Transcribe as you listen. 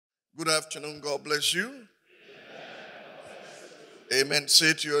Good afternoon. God bless you. Amen.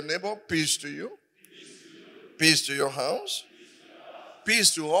 Say to your neighbor, peace to you. Peace to your house.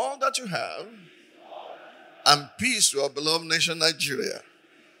 Peace to all that you have. And peace to our beloved nation, Nigeria.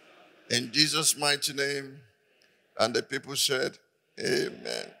 In Jesus' mighty name. And the people said,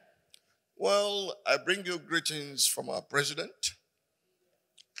 amen. Well, I bring you greetings from our president.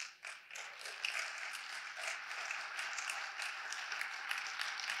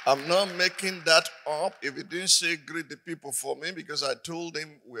 I'm not making that up. If he didn't say greet the people for me, because I told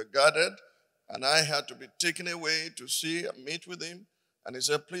him we're gathered and I had to be taken away to see and meet with him. And he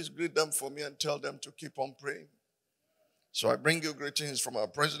said, please greet them for me and tell them to keep on praying. So I bring you greetings from our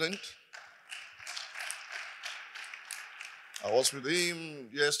president. I was with him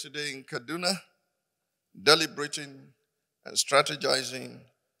yesterday in Kaduna, deliberating and strategizing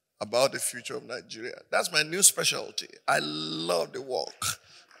about the future of Nigeria. That's my new specialty. I love the work.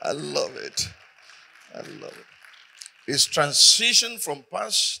 I love it. I love it. It's transition from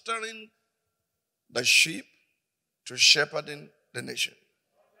pastoring the sheep to shepherding the nation.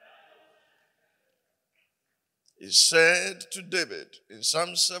 He said to David in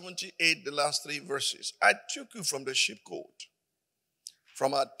Psalm 78, the last 3 verses, I took you from the sheepcote,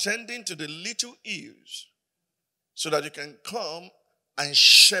 from attending to the little ewes, so that you can come and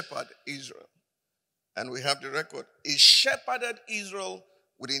shepherd Israel. And we have the record. He shepherded Israel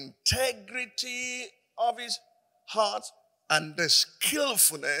with integrity of his heart and the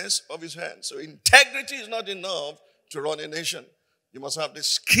skillfulness of his hands. So integrity is not enough to run a nation. You must have the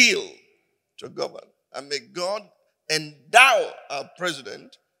skill to govern. And may God endow our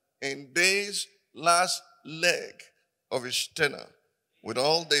president in this last leg of his tenure with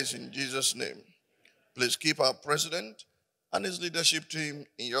all this in Jesus' name. Please keep our president and his leadership team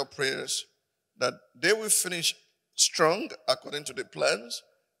in your prayers, that they will finish strong according to the plans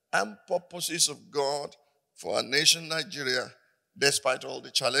and purposes of God for our nation, Nigeria, despite all the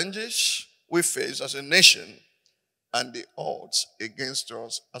challenges we face as a nation and the odds against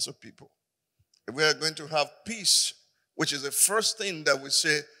us as a people. If we are going to have peace, which is the first thing that we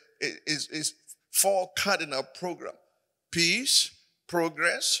say is 4 cardinal program: peace,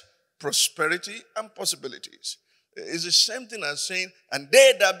 progress, prosperity, and possibilities. It's the same thing as saying, and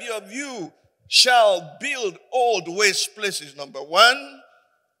they that be of you shall build old waste places, number 1.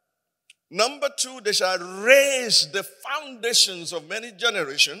 Number 2, they shall raise the foundations of many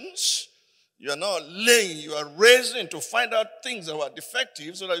generations. You are not laying, you are raising to find out things that are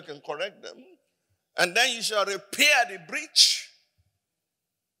defective so that you can correct them. And then you shall repair the breach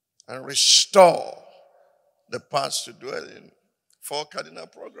and restore the paths to dwell in. 4 cardinal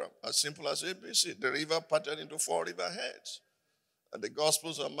program, as simple as ABC. The river parted into 4 river heads. And the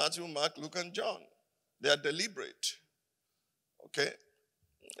Gospels are Matthew, Mark, Luke, and John. They are deliberate. Okay?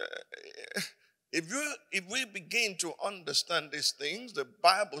 If we begin to understand these things, the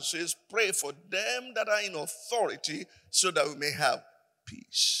Bible says, pray for them that are in authority so that we may have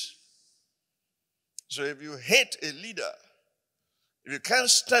peace. So if you hate a leader, if you can't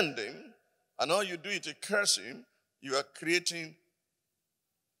stand him, and all you do is to curse him, you are creating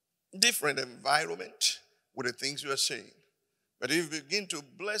different environment with the things you are saying. But if you begin to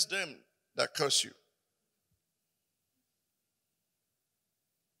bless them that curse you,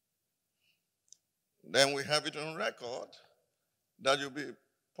 then we have it on record that you'll be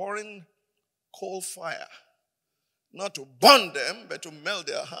pouring coal fire, not to burn them, but to melt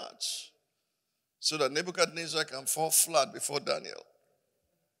their hearts, so that Nebuchadnezzar can fall flat before Daniel.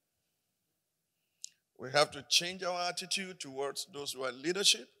 We have to change our attitude towards those who are in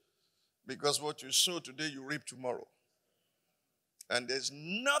leadership, because what you sow today, you reap tomorrow. And there's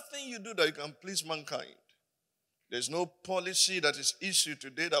nothing you do that you can please mankind. There's no policy that is issued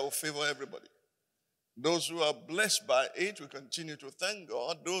today that will favor everybody. Those who are blessed by it will continue to thank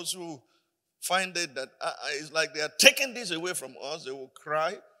God. Those who find it that it's like they are taking this away from us, they will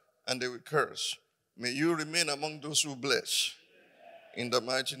cry and they will curse. May you remain among those who bless in the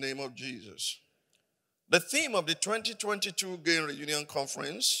mighty name of Jesus. The theme of the 2022 Gain Reunion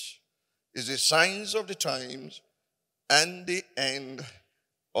Conference is the signs of the times and the end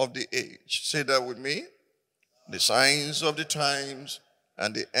of the age. Say that with me. The signs of the times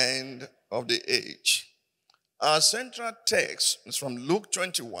and the end of the age. Our central text is from Luke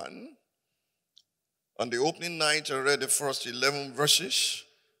 21. On the opening night, I read the first 11 verses.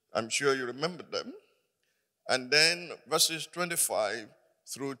 I'm sure you remember them. And then verses 25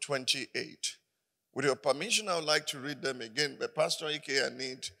 through 28. With your permission, I would like to read them again. But Pastor Ike, I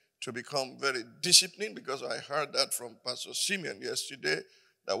need to become very disciplined, because I heard that from Pastor Simeon yesterday,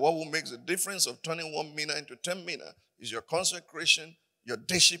 that what will make the difference of turning 1 mina into 10 mina is your consecration your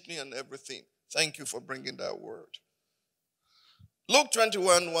discipline and everything. Thank you for bringing that word. Luke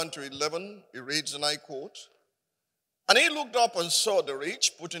 21, 1 to 11, it reads, and I quote, and he looked up and saw the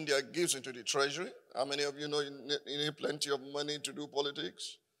rich putting their gifts into the treasury. How many of you know you need plenty of money to do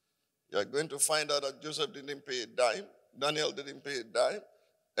politics? You're going to find out that Joseph didn't pay a dime. Daniel didn't pay a dime.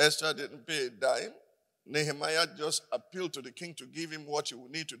 Esther didn't pay a dime. Nehemiah just appealed to the king to give him what he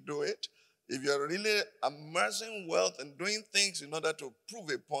would need to do it. If you're really amassing wealth and doing things in order to prove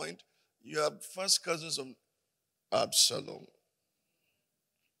a point, you are first cousins of Absalom.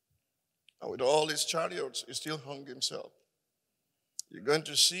 And with all his chariots, he still hung himself. You're going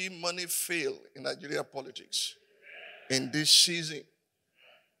to see money fail in Nigeria politics in this season.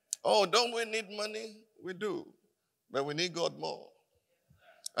 Oh, don't we need money? We do. But we need God more.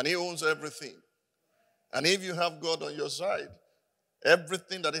 And he owns everything. And if you have God on your side,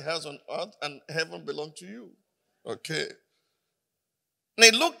 everything that he has on earth and heaven belongs to you. Okay. And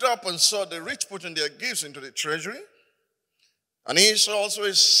he looked up and saw the rich putting their gifts into the treasury. And he saw also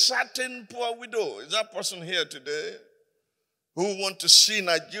a certain poor widow. Is that person here today who want to see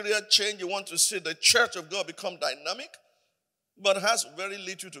Nigeria change? You want to see the church of God become dynamic, but has very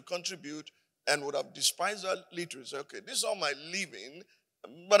little to contribute and would have despised that little. Say, okay, this is all my living,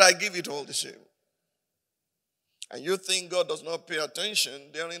 but I give it all the same. And you think God does not pay attention,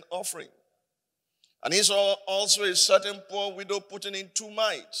 they're in offering. And he saw also a certain poor widow putting in 2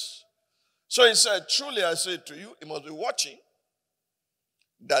 mites. So he said, truly I say to you, he must be watching,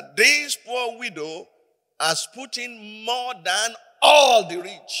 that this poor widow has put in more than all the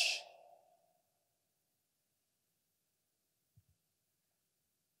rich.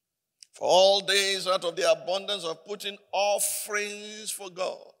 For all days out of the abundance of putting offerings for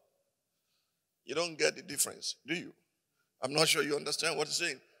God. You don't get the difference, do you? I'm not sure you understand what he's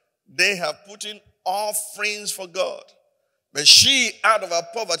saying. They have put in offerings for God. But she, out of her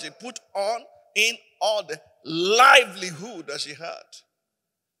poverty, put on in all the livelihood that she had.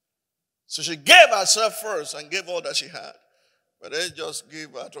 So she gave herself first and gave all that she had. But they just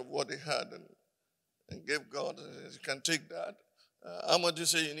gave out of what they had and gave God. You can take that. How much do you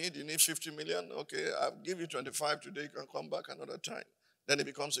say you need? You need 50 million? Okay, I'll give you 25 today. You can come back another time. Then it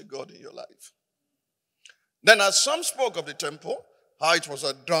becomes a God in your life. Then as some spoke of the temple, how it was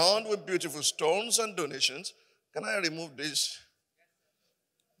adorned with beautiful stones and donations. Can I remove this?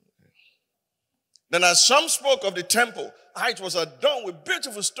 Then as some spoke of the temple, how it was adorned with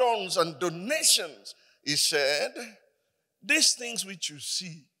beautiful stones and donations, he said, these things which you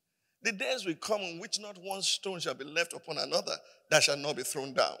see, the days will come in which not one stone shall be left upon another that shall not be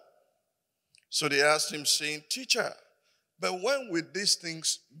thrown down. So they asked him, saying, Teacher, but when will these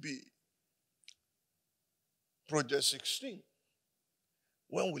things be? Project 16.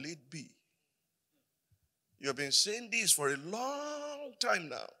 When will it be? You have been saying this for a long time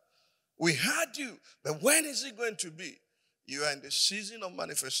now. We heard you, but when is it going to be? You are in the season of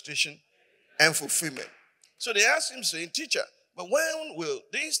manifestation and fulfillment. So they asked him, saying, Teacher, but when will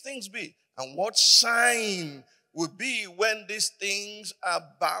these things be? And what sign will be when these things are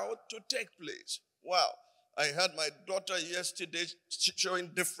about to take place? Wow. I had my daughter yesterday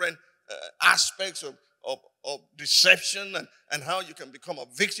showing different aspects of deception and how you can become a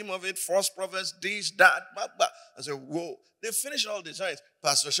victim of it. False prophets, this, that, blah, blah. I said, whoa. They finished all the signs.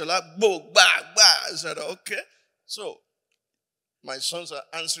 Pastor Shalak, boom, bah, bah. I said, okay. So, my sons are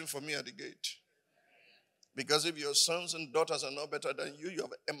answering for me at the gate. Because if your sons and daughters are not better than you, you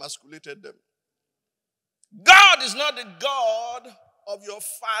have emasculated them. God is not the God of your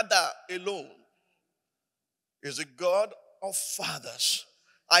father alone. He's the God of fathers.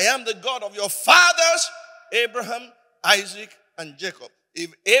 I am the God of your fathers, Abraham, Isaac, and Jacob.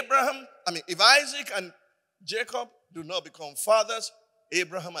 If Isaac and Jacob do not become fathers,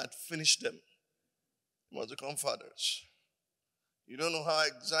 Abraham had finished them. He must become fathers. You don't know how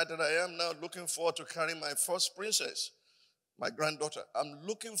excited I am now, looking forward to carrying my first princess, my granddaughter. I'm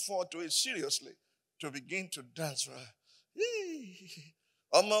looking forward to it seriously, to begin to dance for her.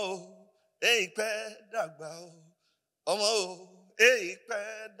 Omo, pe dagba. Omo, pe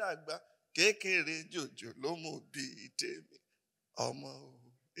dagba. Kekere jojo lomo bi temi. Omo,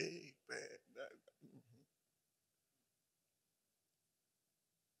 pe dagba.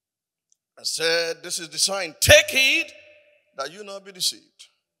 I said, this is the sign. Take heed that you not be deceived.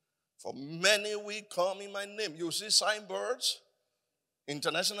 For many will come in my name. You see signboards,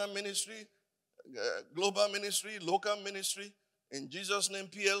 international ministry, global ministry, local ministry, in Jesus' name,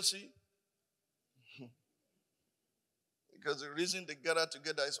 PLC. Because the reason they gather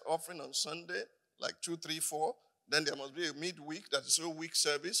together is offering on Sunday, like 2, 3, 4. Then there must be a midweek, that is a week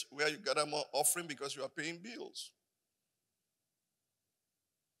service, where you gather more offering because you are paying bills.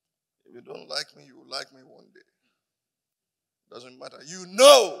 If you don't like me, you will like me one day. Doesn't matter. You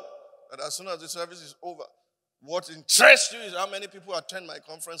know that as soon as the service is over, what interests you is how many people attend my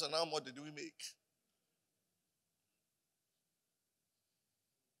conference and how much do we make.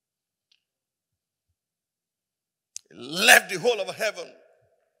 He left the whole of heaven,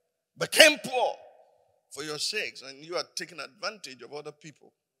 became poor for your sakes, and you are taking advantage of other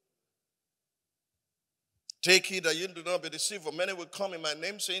people. Take heed that you do not be deceived, for many will come in my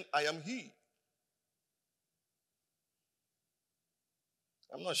name saying, I am he.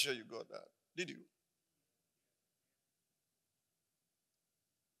 I'm not sure you got that. Did you?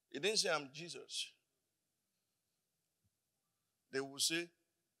 He didn't say I'm Jesus. They will say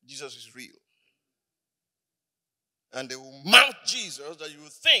Jesus is real. And they will mount Jesus that you will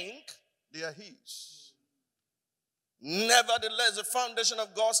think they are his. Nevertheless, the foundation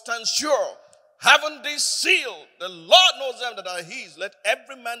of God stands sure. Having this seal, the Lord knows them that are his. Let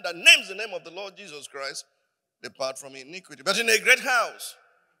every man that names the name of the Lord Jesus Christ depart from iniquity. But in a great house,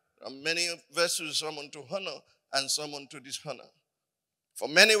 there are many vessels, some unto honor and some unto dishonor. For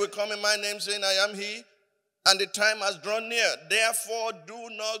many will come in my name, saying, I am he, and the time has drawn near. Therefore, do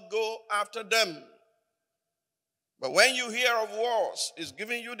not go after them. But when you hear of wars, it's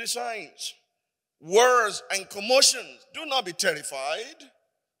giving you the signs, wars and commotions. Do not be terrified,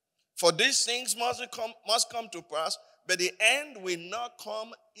 for these things must come to pass, but the end will not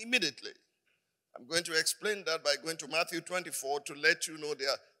come immediately. I'm going to explain that by going to Matthew 24 to let you know they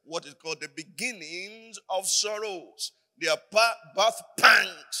are what is called the beginnings of sorrows. They are birth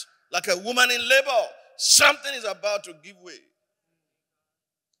pangs, like a woman in labor. Something is about to give way.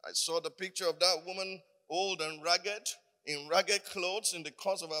 I saw the picture of that woman, old and ragged, in ragged clothes in the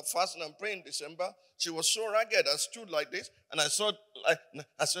course of her fasting and praying in December. She was so ragged, I stood like this, and I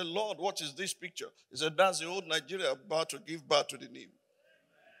said, Lord, what is this picture? He said, that's the old Nigeria about to give birth to the new.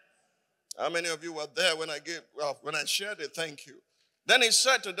 How many of you were there when I shared it? Thank you. Then he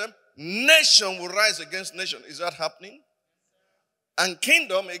said to them, nation will rise against nation. Is that happening? And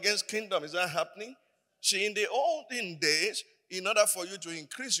kingdom against kingdom. Is that happening? See, in the olden days, in order for you to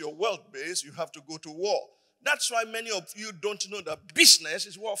increase your wealth base, you have to go to war. That's why many of you don't know that business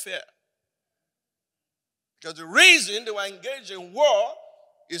is warfare. Because the reason they were engaged in war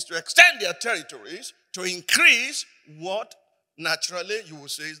is to extend their territories, to increase what naturally you will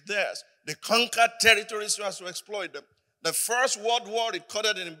say is theirs. They conquered territories so as to exploit them. The first world war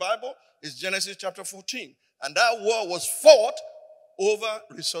recorded in the Bible is Genesis chapter 14. And that war was fought over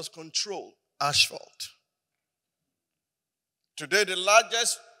resource control, asphalt. Today, the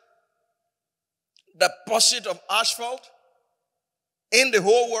largest deposit of asphalt in the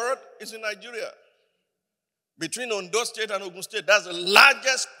whole world is in Nigeria. Between Ondo State and Ogun State, that's the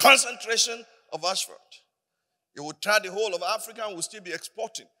largest concentration of asphalt. It would tie the whole of Africa and we'll still be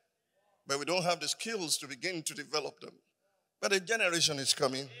exporting. But we don't have the skills to begin to develop them. But a generation is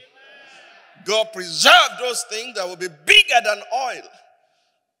coming. God preserved those things that will be bigger than oil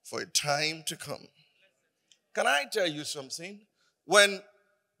for a time to come. Can I tell you something? When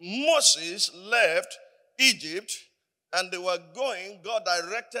Moses left Egypt and they were going, God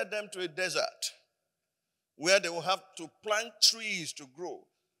directed them to a desert where they will have to plant trees to grow.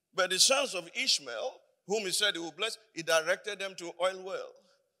 But the sons of Ishmael, whom he said he would bless, he directed them to oil well,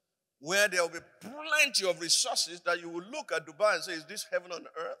 where there will be plenty of resources that you will look at Dubai and say, is this heaven on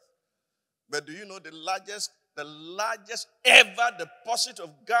earth? But do you know the largest ever deposit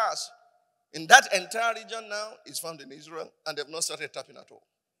of gas in that entire region now is found in Israel, and they've not started tapping at all.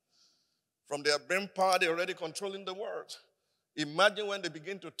 From their brain power, they're already controlling the world. Imagine when they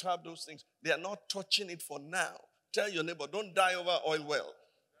begin to tap those things. They are not touching it for now. Tell your neighbor, don't die over oil well.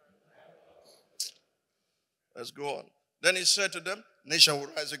 Let's go on. Then he said to them, nation will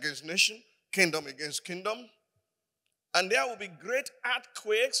rise against nation, kingdom against kingdom. And there will be great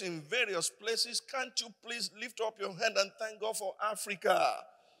earthquakes in various places. Can't you please lift up your hand and thank God for Africa?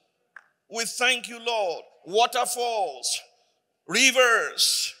 We thank you, Lord. Waterfalls,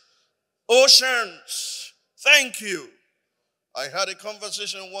 rivers, oceans. Thank you. I had a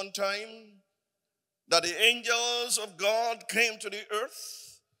conversation one time that the angels of God came to the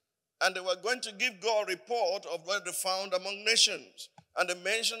earth and they were going to give God a report of what they found among nations. And they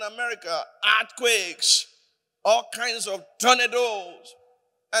mentioned America, earthquakes, all kinds of tornadoes.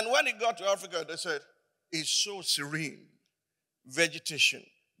 And when it got to Africa, they said, it's so serene. Vegetation,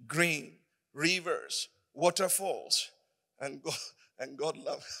 green, rivers, waterfalls. And God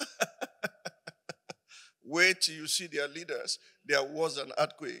loved. Wait till you see their leaders. There was an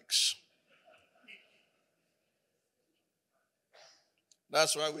earthquakes.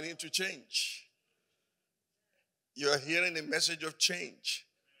 That's why we need to change. You are hearing a message of change.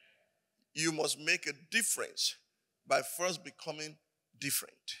 you must make a difference by first becoming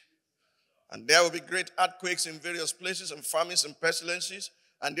different. And there will be great earthquakes in various places and famines and pestilences,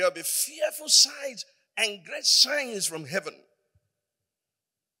 and there will be fearful signs and great signs from heaven.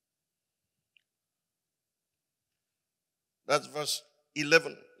 That's verse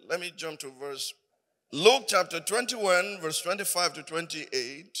 11. Let me jump to Luke chapter 21, verse 25 to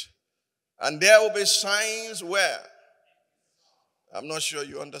 28. And there will be signs where? I'm not sure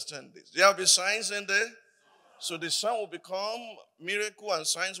you understand this. There will be signs in there. So the sun will become miracle and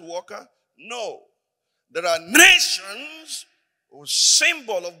signs worker? No. There are nations whose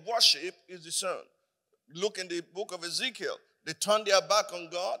symbol of worship is the sun. Look in the book of Ezekiel. They turned their back on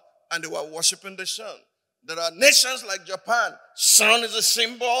God and they were worshiping the sun. There are nations like Japan. Sun is a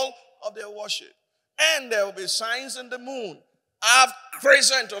symbol of their worship. And there will be signs in the moon. Half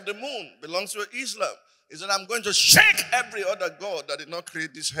crescent of the moon belongs to Islam. He said, I'm going to shake every other god that did not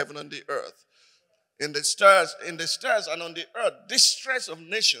create this heaven and the earth. In the stars and on the earth, distress of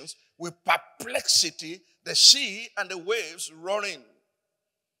nations with perplexity, the sea and the waves roaring.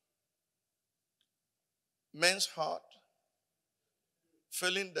 Men's heart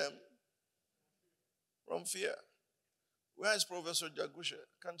filling them from fear. Where is Professor Jagusha?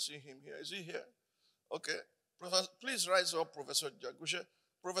 I can't see him here. Is he here? Okay. Please rise up, Professor Jagusha.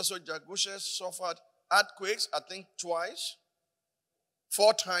 Professor Jagusha suffered earthquakes, I think twice,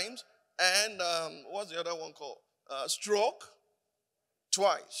 4 times, and what's the other one called? Stroke,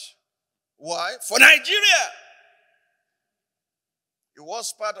 twice. Why? For Nigeria. It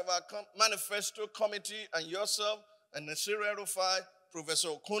was part of our manifesto committee, and yourself and Nasiri Rufai, Professor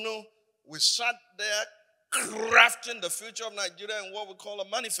Okuno, we sat there crafting the future of Nigeria in what we call a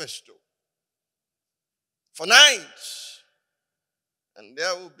manifesto. For nights. And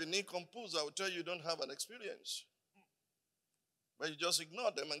there will be Nicompus. I will tell you, you don't have an experience. But you just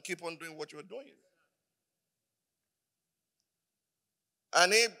ignore them and keep on doing what you're doing.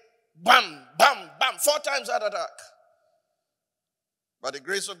 And he, bam, bam, bam, 4 times heart attack. By the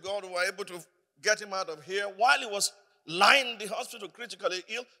grace of God, we were able to get him out of here. While he was lying in the hospital, critically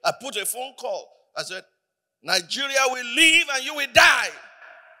ill, I put a phone call. I said, Nigeria will live and you will die.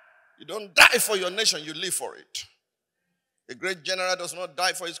 You don't die for your nation, you live for it. A great general does not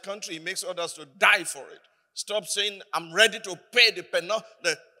die for his country, he makes others to die for it. Stop saying, I'm ready to pay the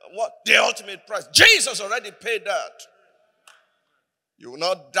ultimate price. Jesus already paid that. You will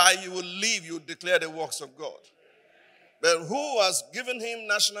not die, you will live, you will declare the works of God. But who has given him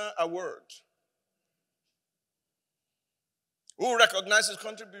national award? Who recognizes his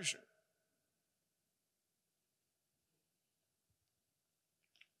contribution?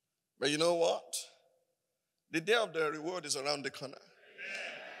 But you know what? The day of the reward is around the corner.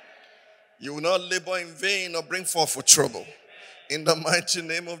 You will not labor in vain or bring forth for trouble. In the mighty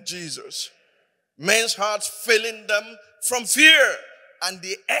name of Jesus. Men's hearts failing them from fear and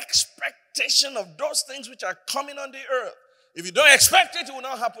the expectation of those things which are coming on the earth. If you don't expect it, it will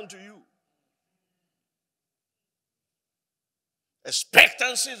not happen to you.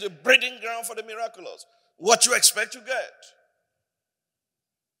 Expectancy is the breeding ground for the miraculous. What you expect, you get.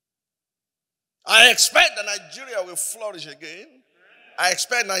 I expect that Nigeria will flourish again. I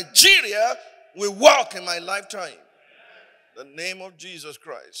expect Nigeria will walk in my lifetime. The name of Jesus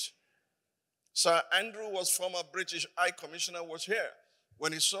Christ. Sir Andrew was former British High Commissioner, was here.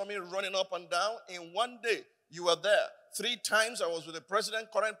 When he saw me running up and down, in one day, you were there. 3 times I was with the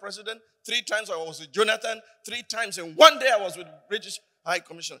president, current president. 3 times I was with Jonathan. 3 times in one day I was with the British High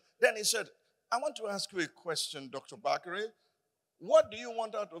Commissioner. Then he said, I want to ask you a question, Dr. Bakare. What do you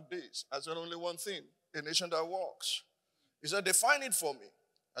want out of this? I said, only one thing, a nation that works. He said, define it for me.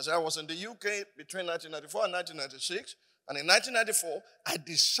 I said, I was in the UK between 1994 and 1996. And in 1994, I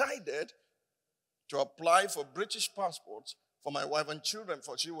decided to apply for British passports for my wife and children,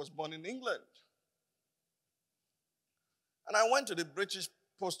 for she was born in England. And I went to the British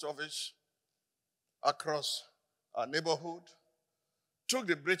post office across our neighborhood, took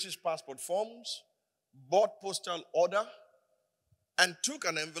the British passport forms, bought postal order, and took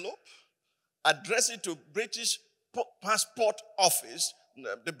an envelope, addressed it to British passport office,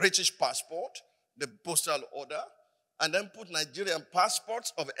 the British passport, the postal order, and then put Nigerian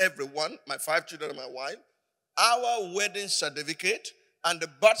passports of everyone, my 5 children and my wife, our wedding certificate, and the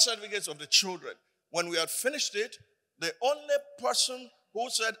birth certificates of the children. When we had finished it, the only person who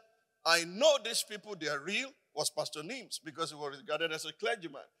said, I know these people, they are real, was Pastor Nims, because he was regarded as a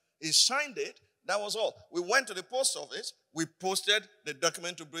clergyman. He signed it. That was all. We went to the post office. We posted the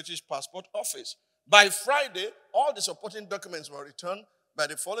document to British Passport Office. By Friday, all the supporting documents were returned, By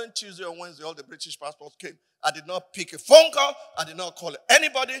the following Tuesday or Wednesday, all the British passports came. I did not pick a phone call. I did not call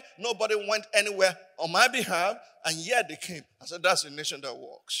anybody. Nobody went anywhere on my behalf. And yet they came. I said, that's a nation that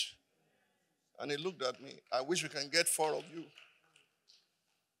works. And he looked at me. I wish we can get 4 of you.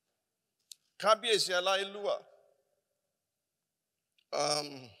 Kábíyèsí Aláyélúwà.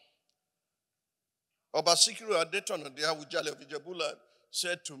 Ọba Síkírù Adétọ̀nà the Awùjalẹ̀ of Ìjẹ̀bú-Land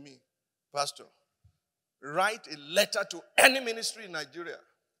said to me, Pastor, write a letter to any ministry in Nigeria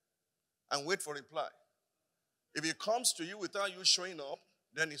and wait for reply. If it comes to you without you showing up,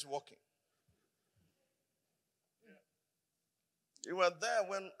 then it's working. You were there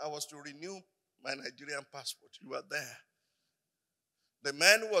when I was to renew my Nigerian passport. You were there. The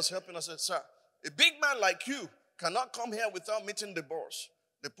man who was helping us said, sir, a big man like you cannot come here without meeting the boss.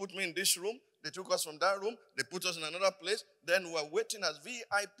 They put me in this room. They took us from that room. They put us in another place. Then we were waiting as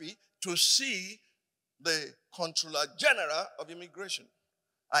VIP to see the Controller General of Immigration.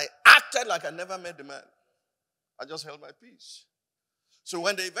 I acted like I never met the man. I just held my peace. So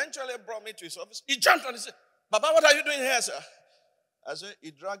when they eventually brought me to his office, he jumped on and said, Baba, what are you doing here, sir? I said,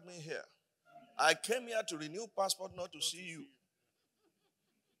 he dragged me here. I came here to renew passport, not to see you.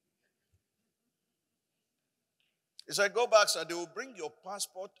 He said, go back, sir. They will bring your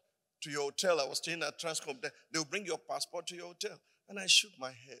passport to your hotel. I was staying at Transcorp there. They will bring your passport to your hotel. And I shook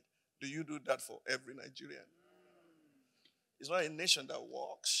my head. Do you do that for every Nigerian? It's not a nation that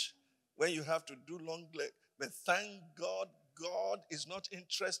walks when you have to do long leg. But thank God, God is not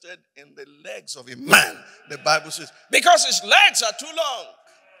interested in the legs of a man, the Bible says, because his legs are too long.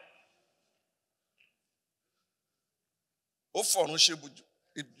 O fọ̀run ṣe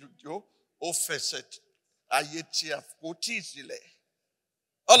bùjọ, o fẹsẹ̀ ayé tí a kò tí ì sílẹ̀.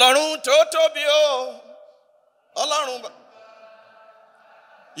 Ọlọ́run tó tóbi o, Ọlọ́run.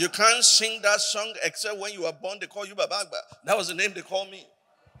 You can't sing that song except when you were born, they call you Baba Agba. That was the name they call me.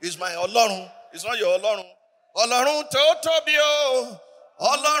 It's my Ọlọ́run. It's not your Ọlọ́run. Ọlọ́run tó tóbi o,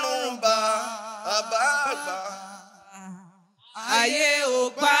 Ọlọ́run Baba Agba. Ayé ò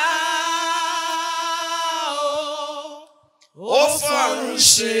gbà o, ó fọ̀run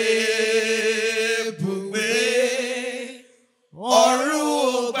ṣe ibùgbé, ọ̀run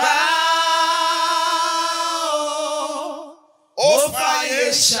ò gbà o, ó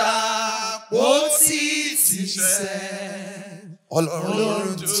fàyè ṣàpótí tìṣẹ́.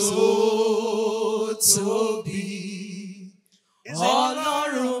 Ọlọ́run tó tóbi,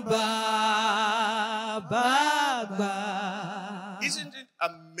 Ọlọ́run Baba Agba. Isn't it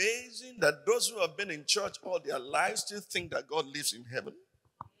amazing that those who have been in church all their lives still think that God lives in heaven?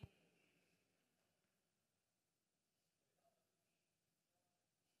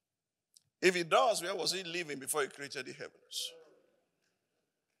 If he does, where was he living before he created the heavens?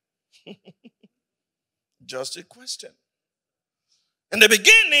 Just a question. In the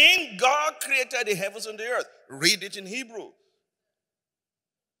beginning, God created the heavens and the earth. Read it in Hebrew.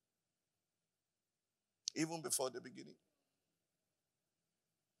 Even before the beginning.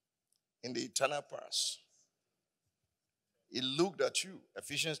 In the eternal past. He looked at you,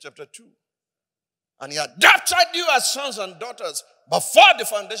 Ephesians chapter 2. And he adopted you as sons and daughters before the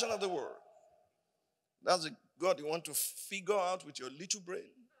foundation of the world. That's the God you want to figure out with your little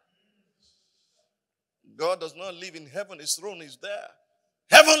brain. God does not live in heaven. His throne is there.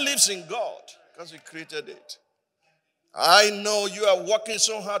 Heaven lives in God because he created it. I know you are working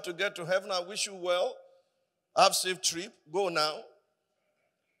so hard to get to heaven. I wish you well. Have a safe trip. Go now.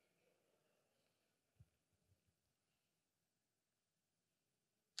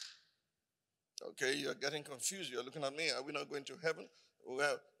 Okay, you're getting confused. You're looking at me. Are we not going to heaven?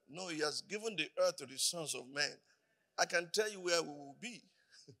 Well, no, he has given the earth to the sons of men. I can tell you where we will be.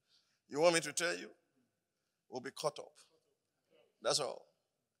 You want me to tell you? We'll be caught up. That's all.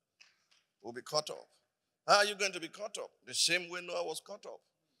 We'll be caught up. How are you going to be caught up? The same way Noah was caught up.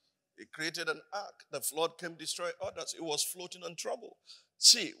 He created an ark. The flood came, destroy others. It was floating on trouble.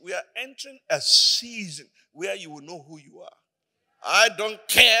 See, we are entering a season where you will know who you are. I don't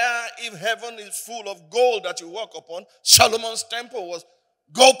care if heaven is full of gold that you walk upon. Solomon's temple was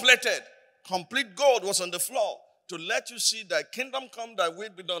gold-plated. Complete gold was on the floor to let you see that kingdom come, that will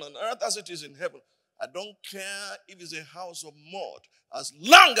be done on earth as it is in heaven. I don't care if it's a house of mud. As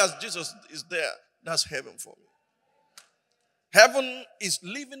long as Jesus is there, that's heaven for me. Heaven is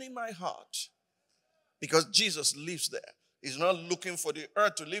living in my heart because Jesus lives there. He's not looking for the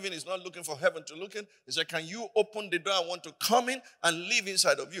earth to live in. He's not looking for heaven to look in. He said, can you open the door? I want to come in and live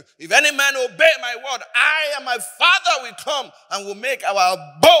inside of you. If any man obey my word, I and my Father will come and will make our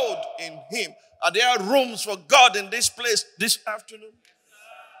abode in him. Are there rooms for God in this place this afternoon?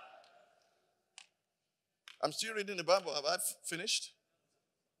 I'm still reading the Bible. Have I finished?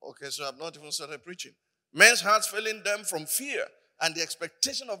 Okay, so I've not even started preaching. Men's hearts failing them from fear and the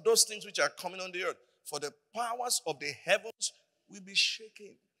expectation of those things which are coming on the earth. For the powers of the heavens will be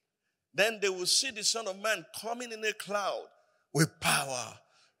shaken. Then they will see the Son of Man coming in a cloud with power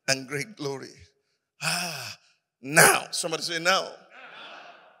and great glory. Now, somebody say now.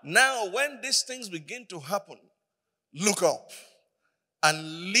 Now, when these things begin to happen, look up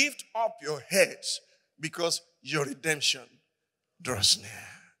and lift up your heads because your redemption draws near.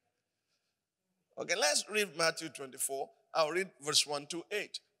 Okay, let's read Matthew 24. I'll read verse 1 to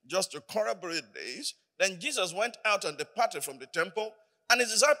 8. Just to corroborate this, then Jesus went out and departed from the temple, and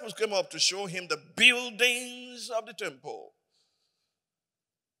his disciples came up to show him the buildings of the temple.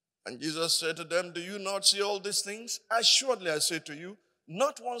 And Jesus said to them, do you not see all these things? Assuredly, I say to you,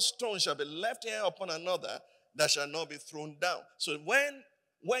 not one stone shall be left here upon another that shall not be thrown down. So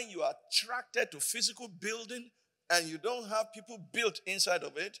when you are attracted to physical building and you don't have people built inside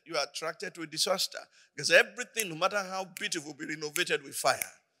of it, you are attracted to a disaster. Because everything, no matter how beautiful, will be renovated with fire.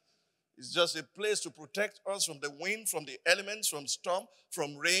 It's just a place to protect us from the wind, from the elements, from storm,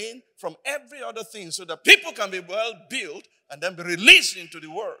 from rain, from every other thing, so that people can be well built and then be released into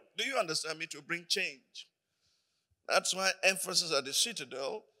the world. Do you understand me? To bring change. That's why emphasis at the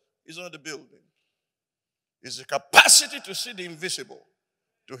citadel is on the building. It's the capacity to see the invisible,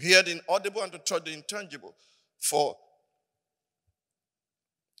 to hear the inaudible, and to touch the intangible. For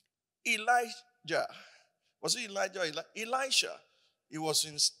Elijah, was it Elijah or Elisha? He was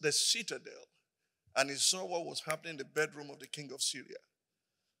in the citadel and he saw what was happening in the bedroom of the king of Syria.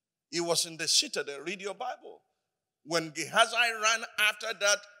 He was in the citadel. Read your Bible. When Gehazi ran after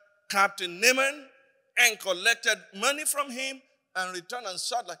that Captain Naaman and collected money from him and returned and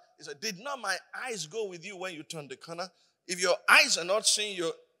said, like, he said, did not my eyes go with you when you turned the corner? If your eyes are not seeing,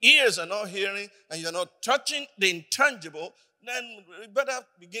 your ears are not hearing, and you're not touching the intangible, then you better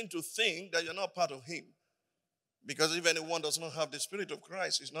begin to think that you're not part of him. Because if anyone does not have the Spirit of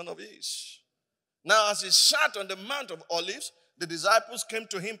Christ, he's none of his. Now, as he sat on the Mount of Olives, the disciples came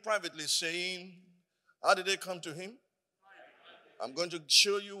to him privately, saying, how did they come to him? I'm going to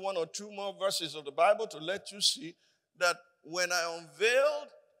show you one or two more verses of the Bible to let you see that when I unveiled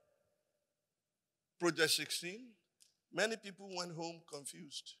Project 16, many people went home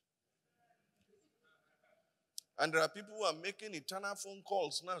confused. And there are people who are making eternal phone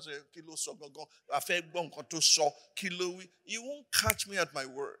calls now. Say, kilo so kilo. You won't catch me at my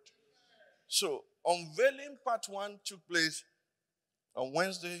word. So, unveiling part 1 took place on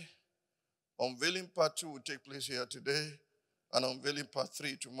Wednesday. Unveiling part 2 will take place here today. And unveiling part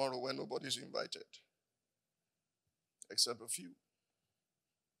 3 tomorrow when nobody's invited. Except a few.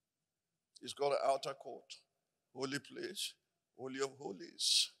 It's called an outer court. Holy place. Holy of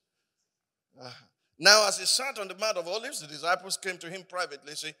holies. Now, as he sat on the Mount of Olives, the disciples came to him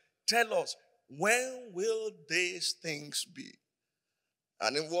privately, saying, tell us, when will these things be?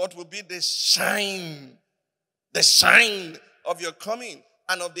 And in what will be the sign of your coming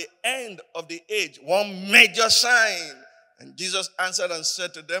and of the end of the age? One major sign. And Jesus answered and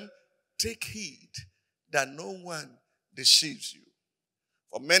said to them, take heed that no one deceives you.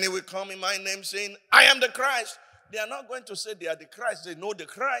 For many will come in my name saying, I am the Christ. They are not going to say they are the Christ. They know the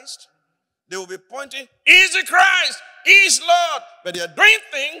Christ. They will be pointing, he is the Christ, he is Lord. But they are doing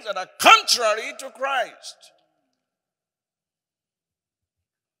things that are contrary to Christ.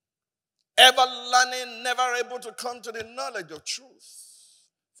 Ever learning, never able to come to the knowledge of truth.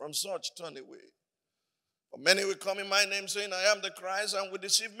 From such turn away. For many will come in my name saying, I am the Christ, and will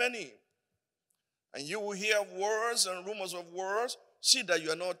deceive many. And you will hear words and rumors of wars. See that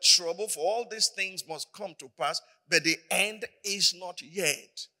you are not troubled, for all these things must come to pass, but the end is not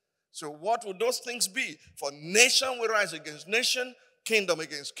yet. So what will those things be? For nation will rise against nation, kingdom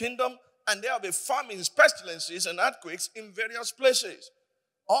against kingdom, and there will be famines, pestilences, and earthquakes in various places.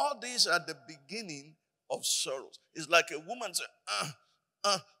 All these are the beginning of sorrows. It's like a woman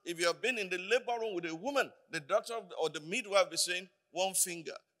saying, if you have been in the labor room with a woman, the doctor or the midwife is saying, 1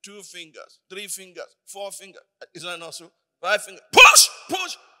 finger, 2 fingers, 3 fingers, 4 fingers. Is that not so? 5 fingers. Push,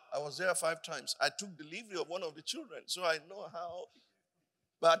 push. I was there 5 times. I took delivery of one of the children, so I know how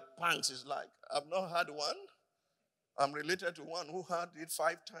bad pangs is like. I've not had one. I'm related to one who had it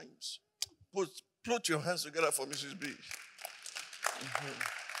 5 times. Put your hands together for Mrs. B. Mm-hmm.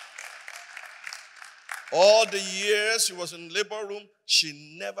 All the years she was in labor room,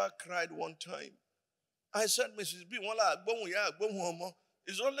 she never cried one time. I said, Mrs. B,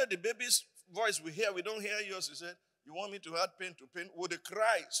 it's only the baby's voice we hear. We don't hear yours. He said, you want me to add pain to pain? Would the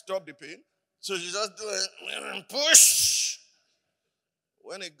cry stop the pain? So she just do it, push.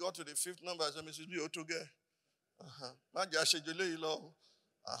 When it got to the 5th number, I said, Mrs. B, okay.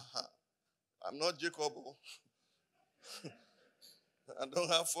 Uh-huh. I'm not Jacob. I don't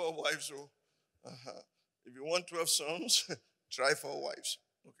have 4 wives. So if you want 12 sons, try 4 wives.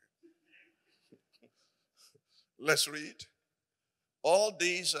 Okay. Let's read. All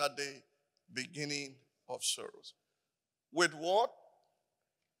these are the beginning of sorrows. With what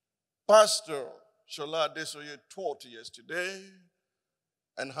Pastor Shola Adesoye taught yesterday,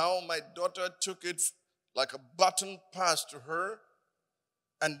 and how my daughter took it like a baton pass to her,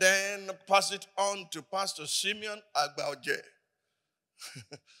 and then pass it on to Pastor Simeon Agbaoje.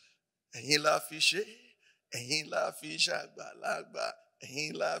 Ẹ̀yin la fi ṣe, ẹ̀yin la fi ṣàgbàlagbà,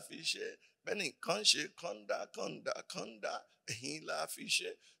 ẹ̀yin la fi ṣe. Bẹ́ẹ̀ni kan ṣe kọ́ńdà, ẹ̀yin la fi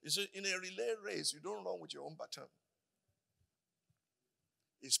ṣe. You see, in a relay race, you don't run with your own baton.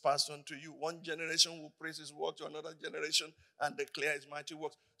 It's passed on to you. One generation will praise his work to another generation and declare his mighty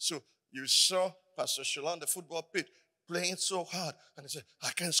works. So you saw Pastor Shola on the football pitch playing so hard. And he said,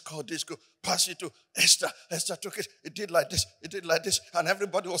 I can't score this goal. Pass it to Esther. Esther took it. It did like this. It did like this. And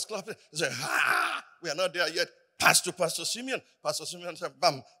everybody was clapping. He said, we are not there yet. Pass to Pastor Simeon. Pastor Simeon said,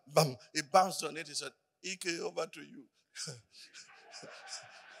 bam, bam. He bounced on it. He said, Ike, over to you.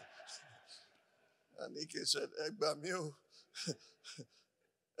 And Ike said, Egbamio.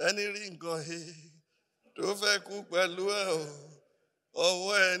 Ẹni rí nǹkan he tó fẹ́ kú pẹ̀lú ẹ̀ o,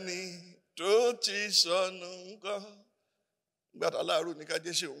 ọwọ́ ẹni tó ti sọnù nǹkan. Gbàtà láàrú ní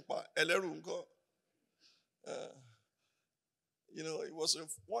kájé ṣe ń pa ẹlẹ́rù nǹkan. It was a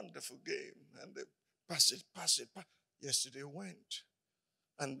wonderful game, and they pass it. Yesterday went.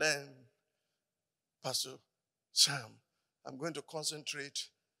 And then, Pastor Sam, I'm going to concentrate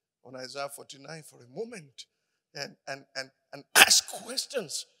on Isaiah 49 for a moment and ask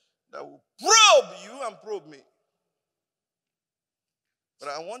questions that will probe you and probe me. But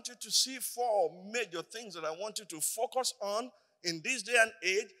I want you to see 4 major things that I want you to focus on in this day and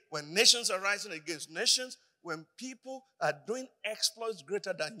age, when nations are rising against nations, when people are doing exploits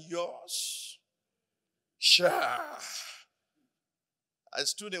greater than yours. Sure. I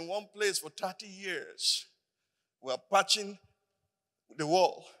stood in one place for 30 years. We are patching the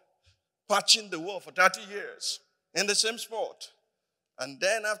wall for 30 years in the same spot. And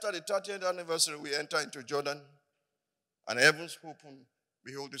then after the 30th anniversary, we enter into Jordan, and heavens open,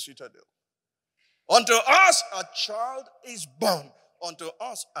 behold the citadel. Unto us a child is born, unto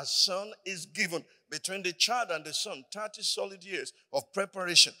us a son is given. Between the child and the son, 30 solid years of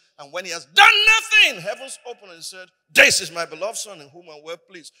preparation. And when he has done nothing, heavens opened and said, this is my beloved son in whom I'm well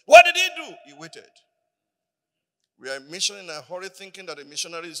pleased. What did he do? He waited. We are a mission in a hurry, thinking that a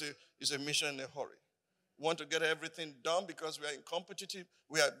missionary is a mission in a hurry. We want to get everything done because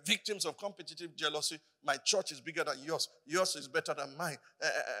we are victims of competitive jealousy. My church is bigger than yours. Yours is better than mine.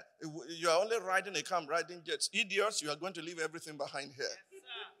 You are only riding a car, I'm riding jets. Idiots, you are going to leave everything behind here. Yes,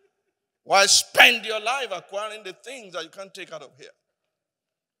 why spend your life acquiring the things that you can't take out of here?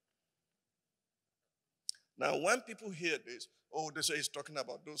 Now, when people hear this, they say he's talking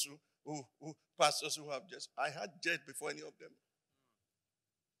about those who pastors who have jets. I had jets before any of them.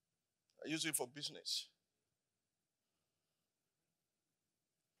 I use it for business.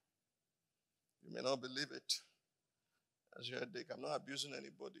 You may not believe it. As your headache, I'm not abusing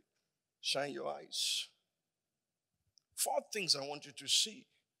anybody. Shine your eyes. 4 things I want you to see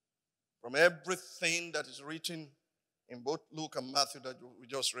from everything that is written in both Luke and Matthew that we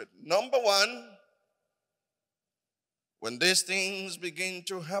just read. Number 1, when these things begin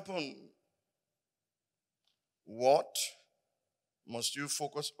to happen, what must you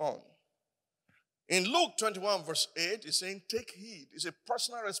focus on? In Luke 21 verse 8, it's saying, take heed. It's a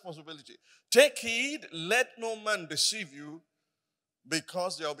personal responsibility. Take heed, let no man deceive you,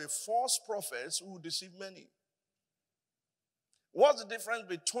 because there will be false prophets who will deceive many. What's the difference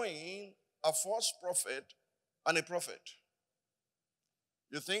between a false prophet and a prophet?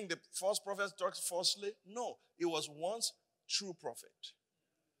 You think the false prophet talks falsely? No, he was once true prophet.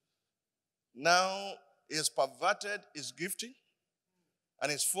 Now he has perverted his gifting and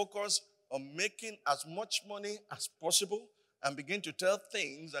his focus on making as much money as possible and begin to tell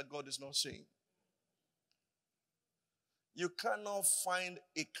things that God is not saying. You cannot find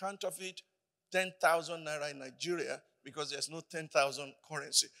a counterfeit 10,000 naira in Nigeria because there's no 10,000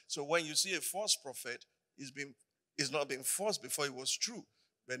 currency. So when you see a false prophet, he's not being false before he was true.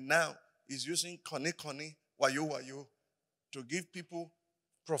 But now he's using kone, wayo, to give people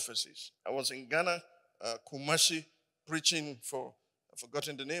prophecies. I was in Ghana, Kumasi, preaching for, I've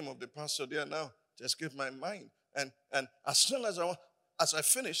forgotten the name of the pastor there now, to escape my mind. And as soon as I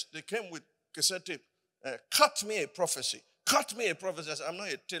finished, they came with cassette tape. Cut me a prophecy. Cut me a prophecy. I said, I'm not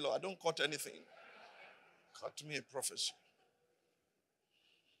a tailor. I don't cut anything. Cut me a prophecy.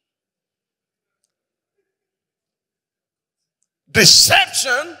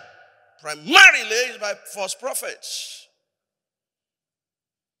 Deception primarily is by false prophets.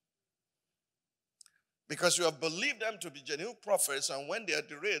 Because you have believed them to be genuine prophets, and when they are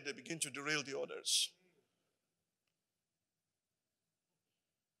derailed, they begin to derail the others.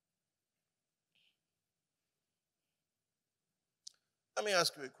 Let me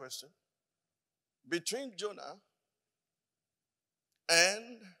ask you a question. Between Jonah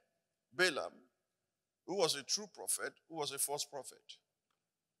and Balaam, who was a true prophet, who was a false prophet?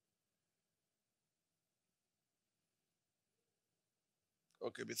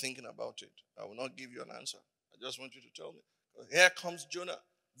 Okay, be thinking about it. I will not give you an answer. I just want you to tell me. Here comes Jonah,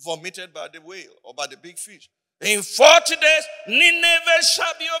 vomited by the whale or by the big fish. In 40 days, Nineveh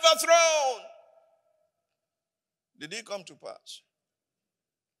shall be overthrown. Did it come to pass?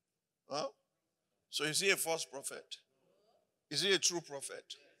 Huh? So is he a false prophet? Is he a true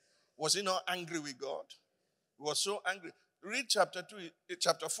prophet? Was he not angry with God? He was so angry. Read chapter 2,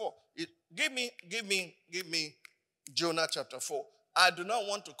 chapter 4. Give me Jonah chapter 4. I do not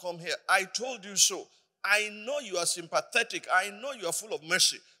want to come here. I told you so. I know you are sympathetic. I know you are full of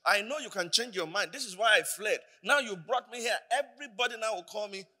mercy. I know you can change your mind. This is why I fled. Now you brought me here. Everybody now will call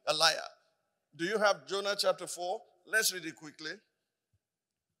me a liar. Do you have Jonah chapter 4? Let's read it quickly.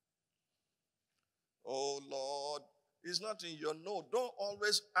 Oh Lord, it's not in your note. Don't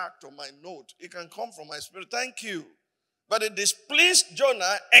always act on my note. It can come from my spirit. Thank you. But it displeased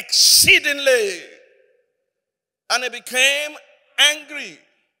Jonah exceedingly, and he became angry.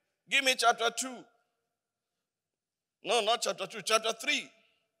 Give me chapter 2. No, not chapter 2, chapter 3.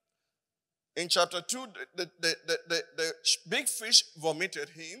 In chapter 2, the big fish vomited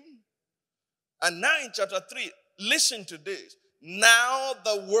him. And now in chapter 3, listen to this. Now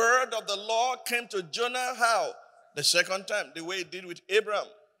the word of the Lord came to Jonah how? The second time, the way it did with Abraham.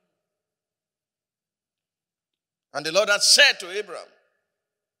 And the Lord had said to Abraham,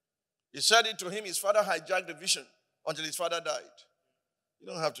 he said it to him, his father hijacked the vision until his father died. You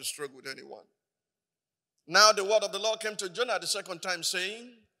don't have to struggle with anyone. Now the word of the Lord came to Jonah the second time,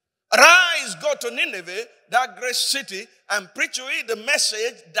 saying, Arise, go to Nineveh, that great city, and preach to it the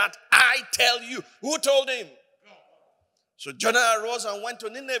message that I tell you. Who told him? So Jonah arose and went to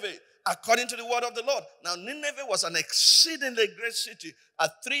Nineveh, according to the word of the Lord. Now Nineveh was an exceedingly great city, a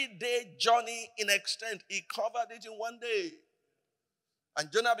 3-day journey in extent. He covered it in 1 day.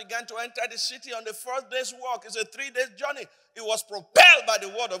 And Jonah began to enter the city on the first day's walk. It's a 3-day journey. It was propelled by the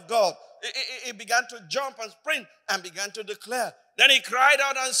word of God. He began to jump and sprint and began to declare. Then he cried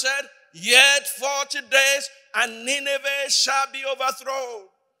out and said, Yet 40 days and Nineveh shall be overthrown.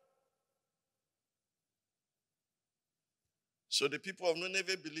 So the people of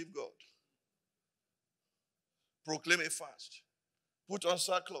Nineveh believed God. Proclaim a fast. Put on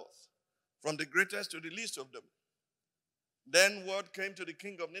sackcloth, from the greatest to the least of them. Then word came to the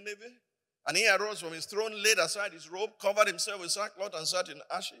king of Nineveh, and he arose from his throne, laid aside his robe, covered himself with sackcloth, and sat in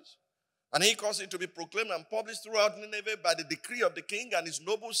ashes. And he caused it to be proclaimed and published throughout Nineveh by the decree of the king and his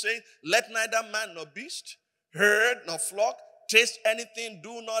nobles, saying, Let neither man nor beast, herd nor flock, taste anything,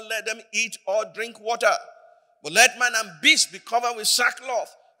 do not let them eat or drink water. But let man and beast be covered with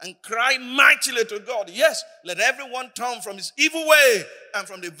sackcloth, and cry mightily to God. Yes, let everyone turn from his evil way and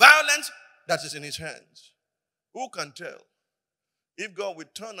from the violence that is in his hands. Who can tell if God will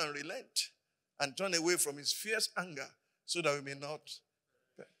turn and relent and turn away from his fierce anger so that we may not?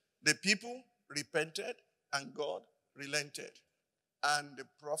 The people repented and God relented. And the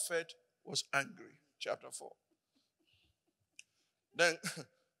prophet was angry. Chapter 4. Then,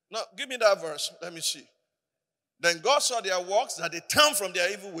 no, give me that verse. Let me see. Then God saw their works, that they turned from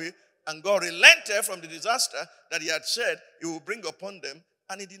their evil way, and God relented from the disaster that he had said he will bring upon them,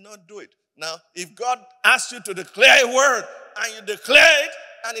 and he did not do it. Now, if God asks you to declare a word, and you declare it,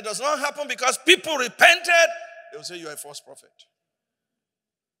 and it does not happen because people repented, they will say you are a false prophet.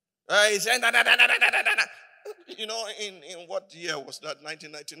 He's saying, you know, in what year was that?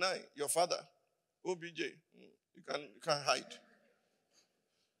 1999. Your father, OBJ. You can't hide.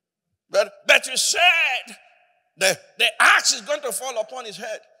 But you said the axe is going to fall upon his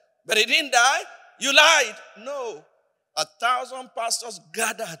head. But he didn't die. You lied. No. 1,000 pastors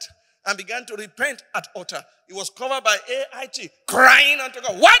gathered and began to repent at altar. It was covered by AIT, crying unto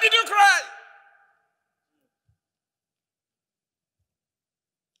God. Why did you cry?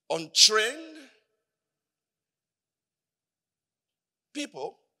 Untrained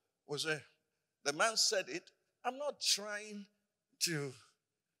people will say, the man said it. I'm not trying to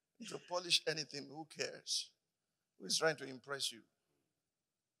polish anything. Who cares? Who is trying to impress you?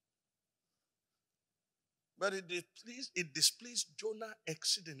 But it displeased Jonah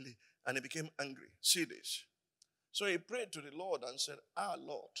exceedingly, and he became angry. See this. So he prayed to the Lord and said,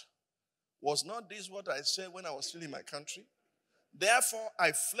 Lord, was not this what I said when I was still in my country? Therefore,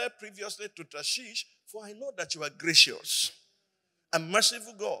 I fled previously to Tarshish, for I know that you are gracious and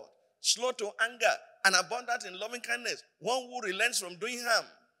merciful God, slow to anger and abundant in loving kindness, one who relents from doing harm.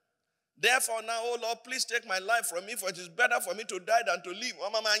 Therefore now, O Lord, please take my life from me, for it is better for me to die than to live.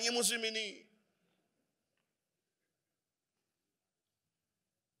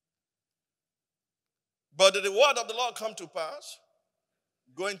 But did the word of the Lord come to pass?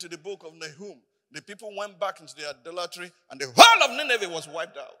 Go into the book of Nahum. The people went back into their idolatry, and the whole of Nineveh was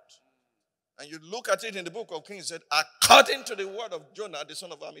wiped out. And you look at it in the book of Kings, it said, according to the word of Jonah, the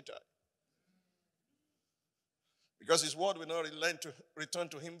son of Amittai. Because his word will not return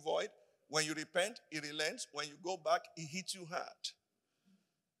to him void. When you repent, he relents. When you go back, he hits you hard.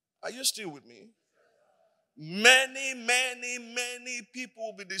 Are you still with me? Many, many, many people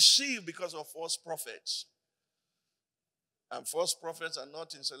will be deceived because of false prophets. And false prophets are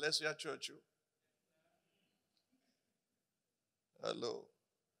not in Celestial Church. Hello.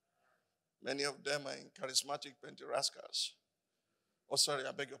 Many of them are in charismatic Pentecostals. Oh, sorry,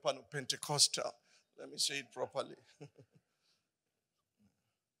 I beg your pardon, Pentecostal. Let me say it properly.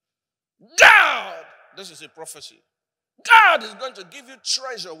 God, this is a prophecy. God is going to give you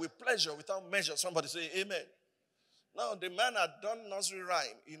treasure with pleasure without measure. Somebody say amen. Now, the man had done nursery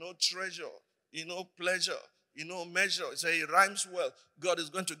rhyme, treasure, pleasure, measure. Say it rhymes well. God is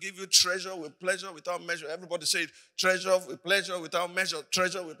going to give you treasure with pleasure without measure. Everybody say it, treasure with pleasure without measure.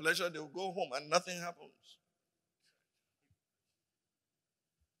 Treasure with pleasure. They'll go home and nothing happens.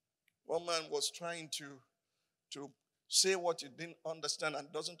 One man was trying to say what he didn't understand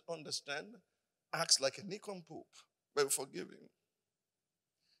and doesn't understand, acts like a nincompoop, but we forgive him.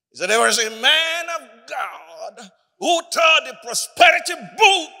 He said, there was a man of God who taught the prosperity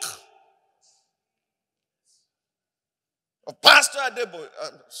book of Pastor Adebo.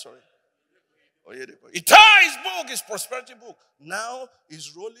 He taught his book, his prosperity book. Now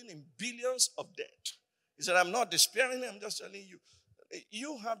he's rolling in billions of debt. He said, I'm not despairing, I'm just telling you.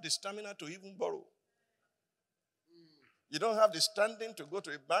 You have the stamina to even borrow. You don't have the standing to go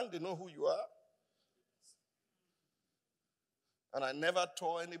to a bank. They know who you are. And I never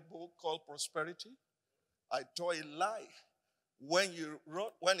taught any book called prosperity. I taught a lie. When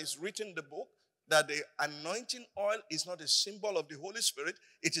it's written in the book that the anointing oil is not a symbol of the Holy Spirit,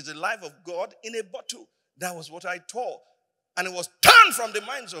 it is the life of God in a bottle. That was what I taught. And it was turned from the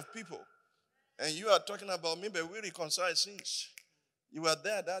minds of people. And you are talking about me, but we reconcile sins. You were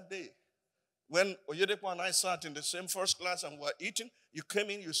there that day. When Oyedepo and I sat in the same first class and were eating, you came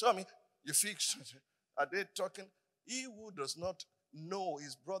in, you saw me, you fixed. Are they talking? He who does not know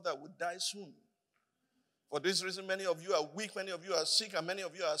his brother will die soon. For this reason, many of you are weak, many of you are sick, and many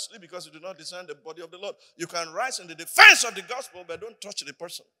of you are asleep because you do not discern the body of the Lord. You can rise in the defense of the gospel, but don't touch the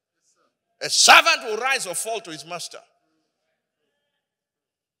person. A servant will rise or fall to his master.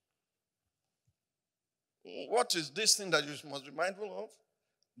 What is this thing that you must be mindful of?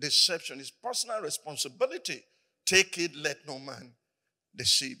 Deception is personal responsibility. Take it, let no man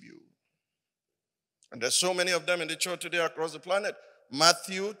deceive you. And there's so many of them in the church today across the planet.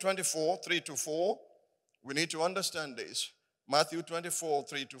 Matthew 24, 3-4. We need to understand this. Matthew 24,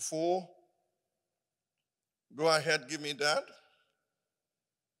 3-4. Go ahead, give me that.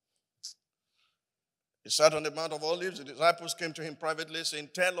 He sat on the Mount of Olives. The disciples came to him privately saying,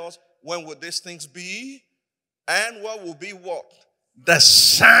 tell us, when will these things be? And what will be what? The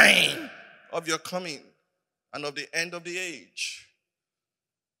sign of your coming and of the end of the age.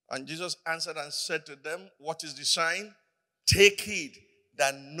 And Jesus answered and said to them, what is the sign? Take heed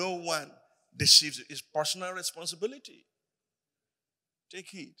that no one deceives you. It's personal responsibility. Take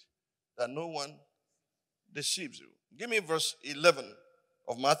heed that no one deceives you. Give me verse 11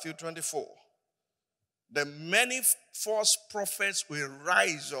 of Matthew 24. The many false prophets will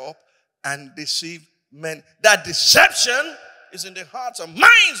rise up and deceive men. That deception is in the hearts and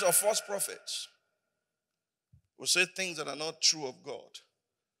minds of false prophets who say things that are not true of God.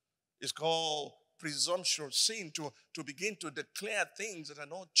 It's called presumption, sin, to begin to declare things that are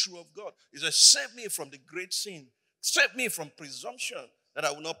not true of God. He says, save me from the great sin. Save me from presumption, that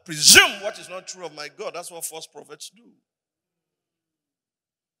I will not presume what is not true of my God. That's what false prophets do.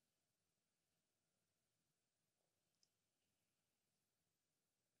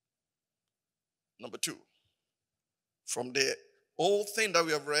 Number two, from the whole thing that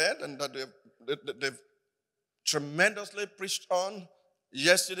we have read and that they've tremendously preached on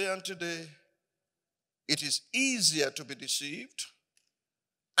yesterday and today, it is easier to be deceived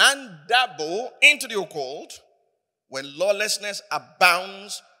and dabble into the occult when lawlessness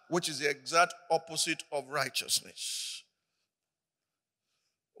abounds which is the exact opposite of righteousness.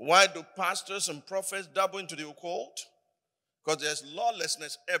 Why do pastors and prophets dabble into the occult? Because there's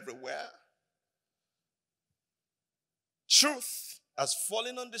lawlessness everywhere. Truth has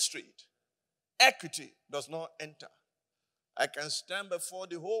fallen on the street. Equity does not enter. I can stand before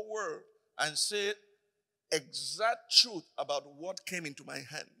the whole world and say exact truth about what came into my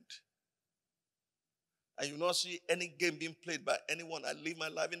hand. And you not see any game being played by anyone. I live my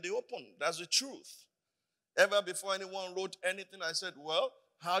life in the open. That's the truth. Ever before anyone wrote anything, I said, well,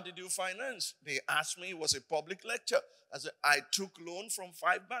 how did you finance? They asked me, it was a public lecture. I said, I took loan from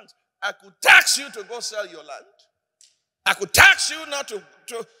 5 banks. I could tax you to go sell your land. I could tax you not to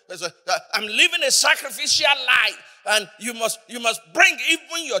I'm living a sacrificial life, and you must bring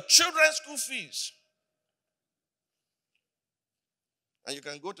even your children's school fees. And you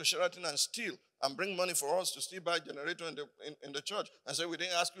can go to Sheraton and steal and bring money for us to still buy a generator in the church and say, we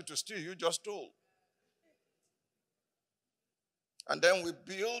didn't ask you to steal, you just stole. And then we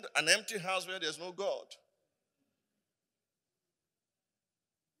build an empty house where there's no God.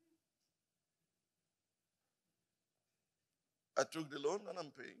 I took the loan and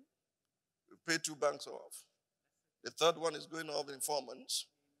I'm paying. We paid 2 banks off. The third one is going off in 4 months.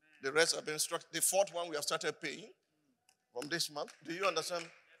 The rest have been struck. The fourth one we have started paying from this month. Do you understand?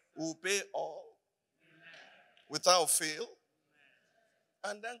 We'll pay all without fail.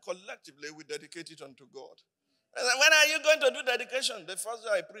 And then collectively we dedicate it unto God. And then, when are you going to do dedication? The first day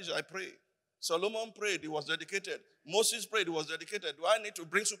I preach, I pray. Solomon prayed, he was dedicated. Moses prayed, he was dedicated. Do I need to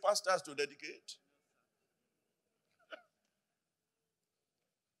bring superstars to dedicate?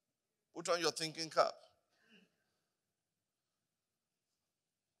 Put on your thinking cap.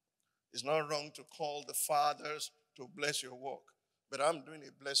 It's not wrong to call the fathers to bless your work, but I'm doing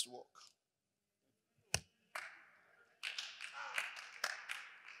a blessed work.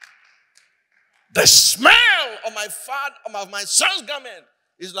 The smell of my son's garment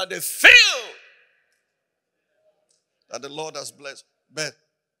is like the field that the Lord has blessed. But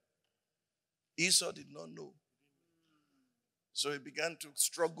Esau did not know. So he began to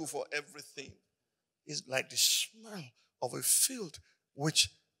struggle for everything. It's like the smell of a field which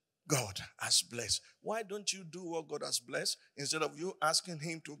God has blessed. Why don't you do what God has blessed instead of you asking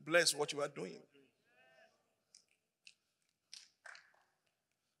him to bless what you are doing?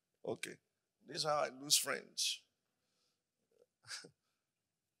 Okay. This is how I lose friends.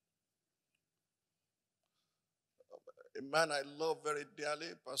 A man I love very dearly,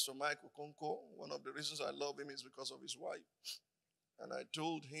 Pastor Mike Okonko. One of the reasons I love him is because of his wife. And I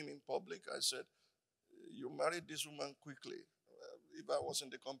told him in public, I said, you married this woman quickly. If I was in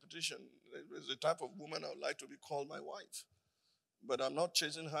the competition, it was the type of woman I would like to be called my wife. But I'm not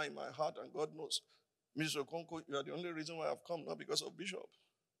chasing her in my heart, and God knows. Mr. Okonko, you are the only reason why I've come, not because of Bishop.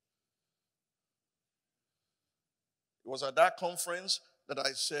 It was at that conference that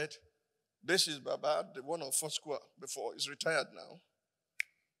I said, this is Baba, the one of First Square before. He's retired now.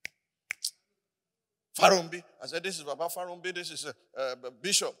 Farumbi. I said, this is Baba Farumbi, this is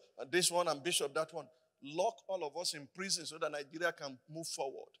Bishop, and this one and Bishop, that one. Lock all of us in prison so that Nigeria can move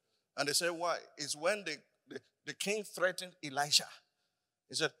forward. And they said, why? It's when the king threatened Elisha.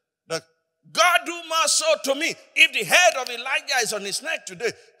 He said, God do more so to me if the head of Elijah is on his neck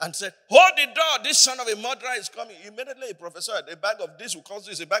today, and said, hold the door, this son of a murderer is coming. Immediately he prophesied, a bag of this will cause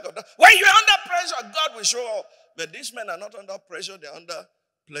this, a bag of that. When you're under pressure, God will show up. But these men are not under pressure, they're under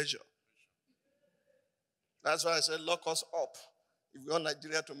pleasure. That's why I said, lock us up if we want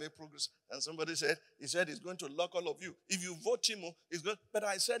Nigeria to make progress. And somebody said, he's going to lock all of you. If you vote him, he's going. But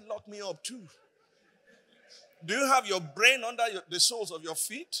I said, lock me up too. Do you have your brain under the soles of your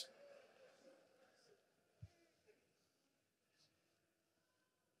feet?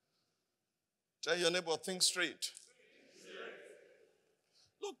 Tell your neighbor, think straight.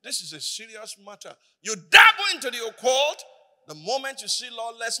 Look, this is a serious matter. You dabble into the occult the moment you see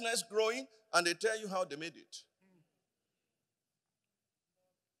lawlessness growing, and they tell you how they made it.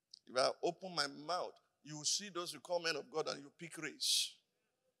 If I open my mouth, you will see those who call men of God and you pick race.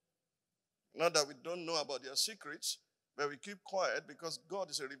 Not that we don't know about their secrets, but we keep quiet because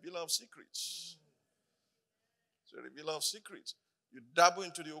God is a revealer of secrets. It's a revealer of secrets. You dabble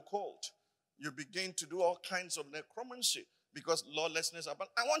into the occult. You begin to do all kinds of necromancy because lawlessness happens.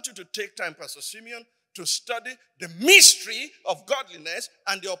 I want you to take time, Pastor Simeon, to study the mystery of godliness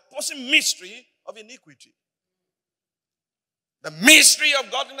and the opposing mystery of iniquity. The mystery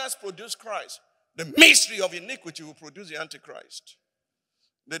of godliness produces Christ. The mystery of iniquity will produce the Antichrist.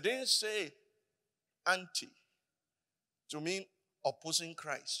 They didn't say anti to mean opposing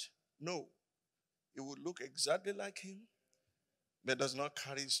Christ. No. It would look exactly like him. but does not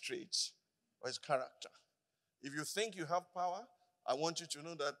carry his traits or his character. If you think you have power, I want you to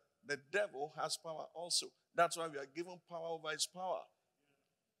know that the devil has power also. That's why we are given power over his power.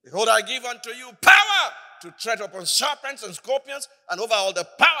 Behold, I give unto you power to tread upon serpents and scorpions and over all the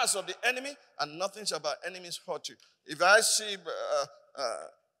powers of the enemy, and nothing shall by enemies hurt you. If I see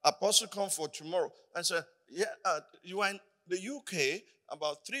Apostle come for tomorrow and say, yeah, you were in the UK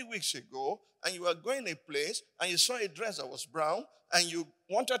about 3 weeks ago, and you were going a place, and you saw a dress that was brown, and you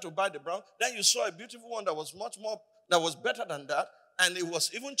wanted to buy the brown, then you saw a beautiful one that was much more, that was better than that, and it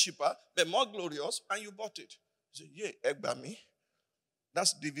was even cheaper, but more glorious, and you bought it. You say, yeah, Egbami.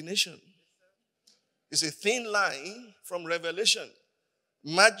 That's divination. It's a thin line from revelation.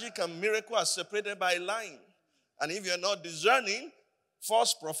 Magic and miracle are separated by a line. And if you're not discerning,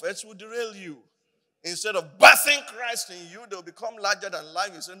 false prophets will derail you. Instead of birthing Christ in you, they'll become larger than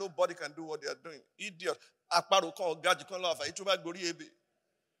life. You say, nobody can do what they are doing. Idiot.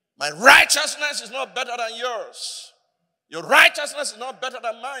 My righteousness is not better than yours. Your righteousness is not better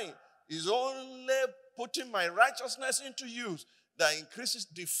than mine. It's only putting my righteousness into use that increases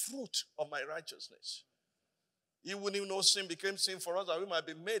the fruit of my righteousness. You wouldn't even know sin became sin for us, that we might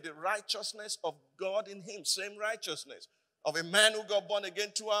be made the righteousness of God in him. Same righteousness of a man who got born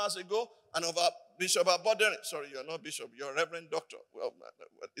again 2 hours ago, and of our Bishop Abodere. Sorry, you're not bishop, you're a reverend doctor. Well,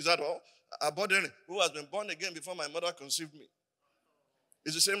 is that all? Abodere, who has been born again before my mother conceived me.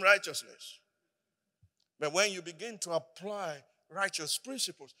 It's the same righteousness. But when you begin to apply righteous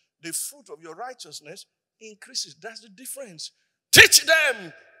principles, the fruit of your righteousness increases. That's the difference. Teach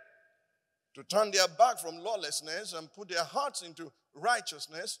them to turn their back from lawlessness and put their hearts into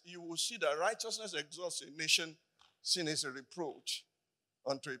righteousness. You will see that righteousness exalts a nation. Sin is a reproach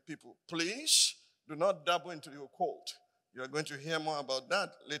unto a people. Please do not dabble into the occult. You are going to hear more about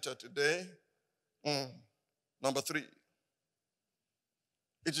that later today. Number 3.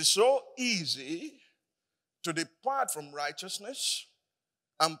 It is so easy to depart from righteousness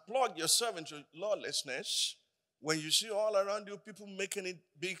and plug yourself into lawlessness when you see all around you people making it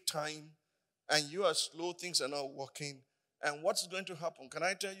big time and you are slow, things are not working. And what's going to happen? Can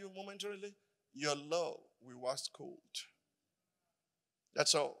I tell you momentarily? Your love will wax cold.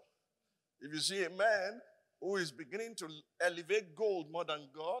 That's all. If you see a man who is beginning to elevate gold more than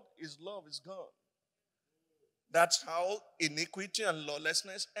God, his love is gone. That's how iniquity and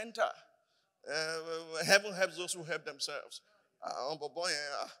lawlessness enter. Heaven helps those who help themselves.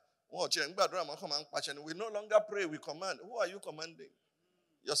 We no longer pray, we command. Who are you commanding?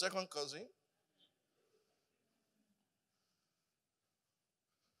 Your second cousin?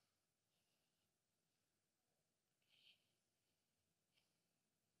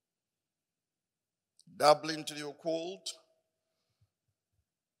 Dabbling to the occult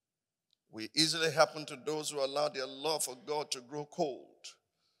will easily happen to those who allow their love for God to grow cold.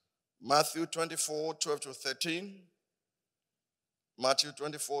 Matthew 24, 12 to 13. Matthew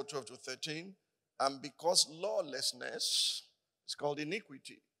 24, 12 to 13. And because lawlessness is called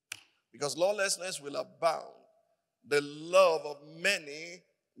iniquity, because lawlessness will abound, the love of many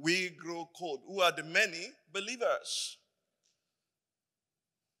will grow cold. Who are the many? Believers.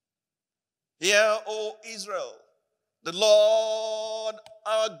 Hear, O Israel, the Lord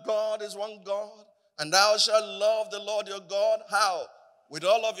our God is one God, and thou shalt love the Lord your God. How? With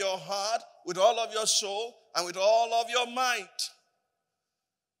all of your heart, with all of your soul, and with all of your might.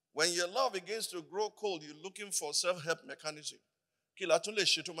 When your love begins to grow cold, you're looking for self-help mechanism.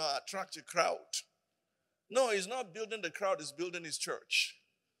 Attract a crowd. No, he's not building the crowd, he's building his church.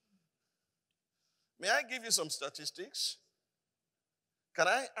 May I give you some statistics? Can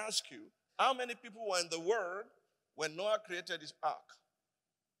I ask you, how many people were in the world when Noah created his ark?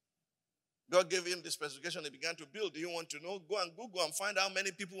 God gave him the specification, he began to build. Do you want to know? Go and Google and find how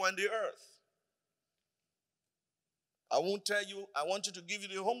many people were on the earth. I won't tell you, I want you to give you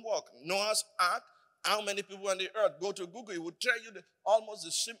the homework. Noah's ark, how many people were on the earth? Go to Google, it will tell you the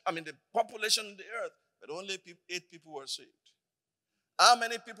population of the earth, but only 8 people were saved. How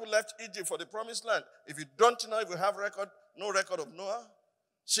many people left Egypt for the promised land? If you don't know, if you have no record of Noah,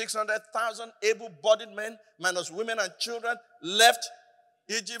 600,000 able-bodied men, minus women and children, left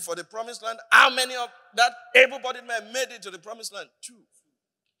Egypt for the promised land. How many of that able-bodied men made it to the promised land? 2.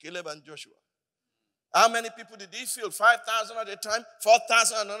 Caleb and Joshua. How many people did he fill? 5,000 at a time,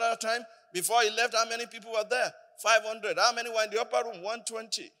 4,000 another time. Before he left, how many people were there? 500. How many were in the upper room?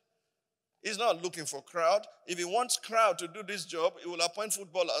 120. He's not looking for crowd. If he wants crowd to do this job, he will appoint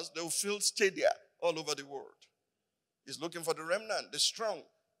footballers. They will fill stadia all over the world. He's looking for the remnant, the strong,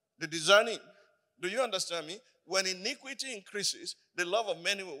 the discerning, Do you understand me? When iniquity increases, the love of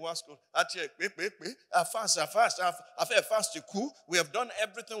many will wax cold. I fast. We have done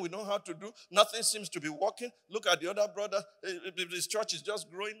everything we know how to do. Nothing seems to be working. Look at the other brother. This church is just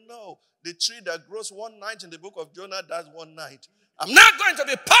growing. No. The tree that grows one night in the book of Jonah dies one night. I'm not going to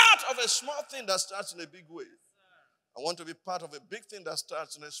be part of a small thing that starts in a big way. I want to be part of a big thing that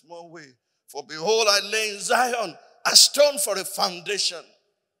starts in a small way. For behold, I lay in Zion a stone for a foundation,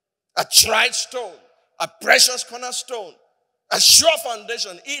 a tried stone, a precious cornerstone, a sure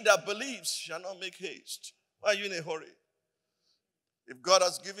foundation. He that believes shall not make haste. Why are you in a hurry? If God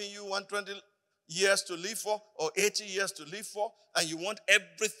has given you 120 years to live for or 80 years to live for, and you want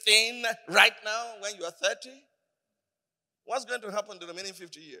everything right now when you are 30, what's going to happen the remaining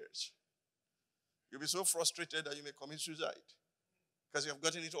 50 years? You'll be so frustrated that you may commit suicide because you have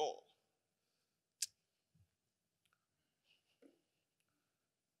gotten it all.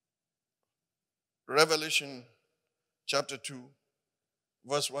 Revelation chapter 2,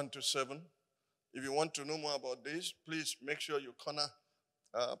 verse 1 to 7. If you want to know more about this, please make sure you corner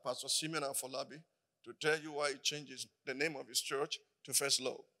Pastor Simeon Afolabi to tell you why he changes the name of his church to First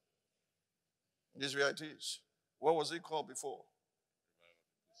Love. This is where it is. What was it called before?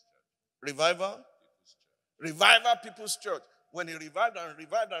 Revival? Revival People's Church. When he revived and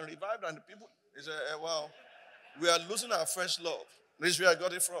the people, he said, wow, we are losing our first love. This is where I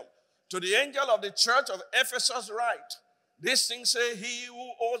got it from. To the angel of the church of Ephesus write, this thing say, he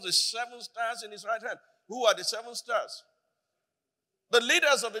who holds the 7 stars in his right hand. Who are the 7 stars? The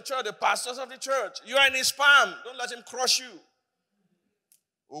leaders of the church, the pastors of the church. You are in his palm. Don't let him crush you.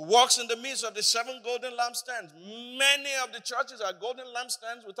 Who walks in the midst of the 7 golden lampstands. Many of the churches are golden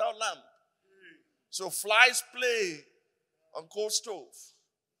lampstands without lamp. So flies play on cold stove.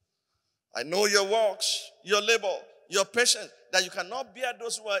 I know your works, your labor, your patience, that you cannot bear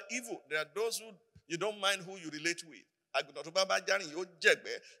those who are evil. There are those who you don't mind who you relate with.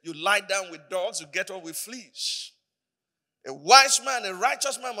 You lie down with dogs, you get up with fleas. A wise man, a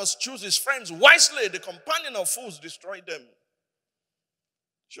righteous man must choose his friends wisely. The companion of fools destroy them.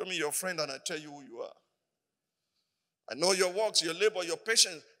 Show me your friend and I tell you who you are. I know your works, your labor, your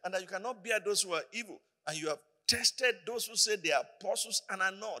patience, and that you cannot bear those who are evil. And you have tested those who say they are apostles and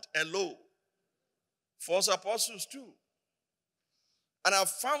are not. Hello. False apostles too. And I've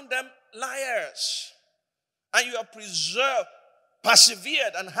found them liars. And you have preserved,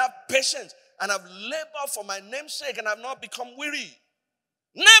 persevered, and have patience, and have labored for my name's sake, and have not become weary.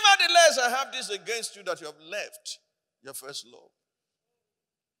 Nevertheless, I have this against you, that you have left your first love.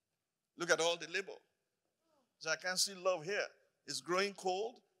 Look at all the labor. So I can't see love here. It's growing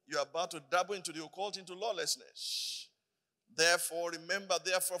cold. You're about to dabble into the occult, into lawlessness. Therefore, remember,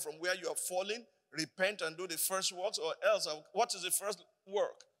 from where you are falling, repent and do the first works, or else, what is the first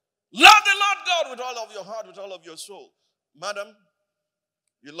work? Love the Lord God with all of your heart, with all of your soul. Madam,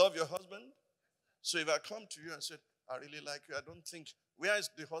 you love your husband? So if I come to you and say, I really like you, I don't think, where is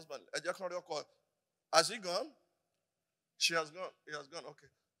the husband? Has he gone? She has gone. He has gone. Okay.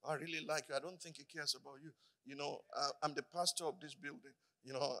 I really like you. I don't think he cares about you. You know, I'm the pastor of this building.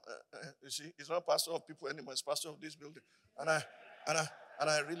 You know, you see, he's not pastor of people anymore. He's pastor of this building. And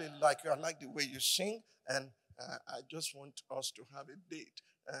I really like you. I like the way you sing. And I just want us to have a date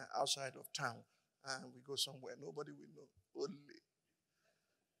outside of town. And we go somewhere. Nobody will know. Only.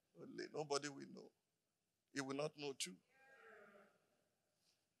 Nobody will know. He will not know too.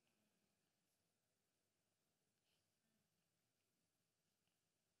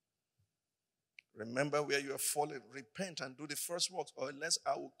 Remember where you are fallen. Repent and do the first works, or else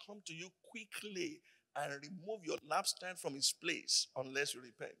I will come to you quickly and remove your lampstand from its place unless you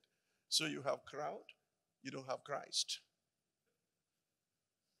repent. So you have crowd, you don't have Christ.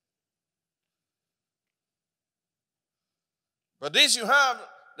 But this you have,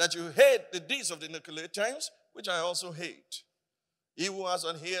 that you hate the deeds of the Nicolaitans, which I also hate. He who has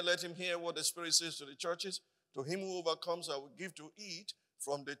an ear, let him hear what the Spirit says to the churches. To him who overcomes, I will give to eat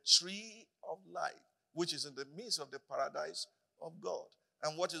from the tree of life, which is in the midst of the paradise of God.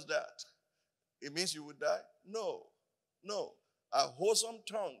 And what is that? It means you will die? No. A wholesome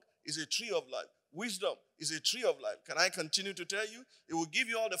tongue is a tree of life. Wisdom is a tree of life. Can I continue to tell you? It will give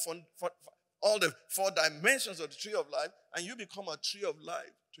you all the 4 dimensions of the tree of life, and you become a tree of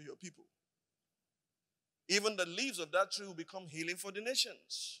life to your people. Even the leaves of that tree will become healing for the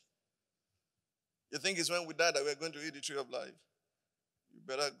nations. You think it's when we die that we're going to eat the tree of life? You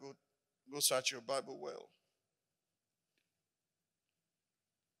better go search your Bible well.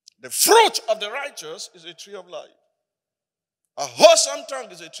 The fruit of the righteous is a tree of life. A wholesome tongue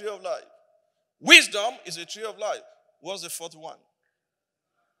is a tree of life. Wisdom is a tree of life. What's the 4th one?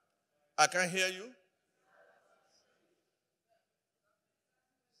 I can't hear you.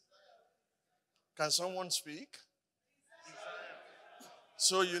 Can someone speak?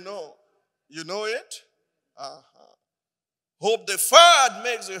 So you know it? Uh-huh. Hope deferred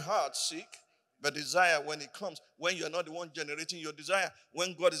makes the heart sick, but desire when it comes, when you're not the one generating your desire,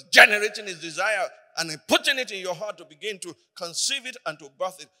 when God is generating his desire and putting it in your heart to begin to conceive it and to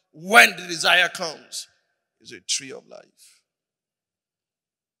birth it, when the desire comes, is a tree of life.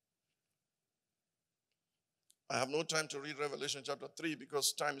 I have no time to read Revelation chapter 3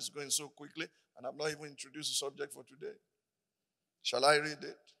 because time is going so quickly and I've not even introduced the subject for today. Shall I read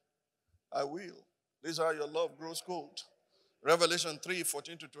it? I will. This is how your love grows cold. Revelation 3,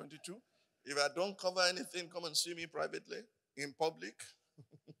 14 to 22. If I don't cover anything, come and see me privately, in public.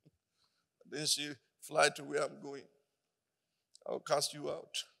 Then you fly to where I'm going. I'll cast you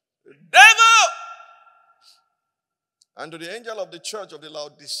out. The devil! And to the angel of the church of the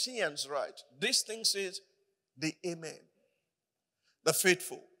Laodiceans write, this thing says, the Amen, the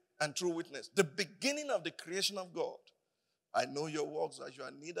faithful and true witness, the beginning of the creation of God. I know your works, that you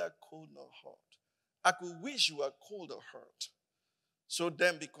are neither cold nor hot. I could wish you were cold or hot. So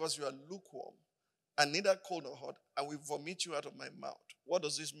then, because you are lukewarm and neither cold nor hot, I will vomit you out of my mouth. What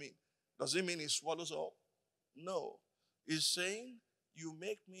does this mean? Does it mean he swallows up? No. He's saying, you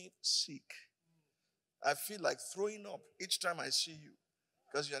make me sick. I feel like throwing up each time I see you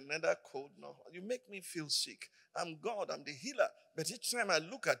because you're neither cold nor hot. You make me feel sick. I'm God, I'm the healer. But each time I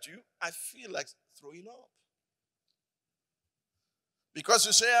look at you, I feel like throwing up. Because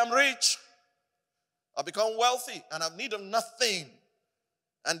you say I'm rich, I become wealthy, and I've need of nothing.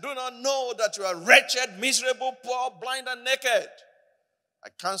 And do not know that you are wretched, miserable, poor, blind, and naked. I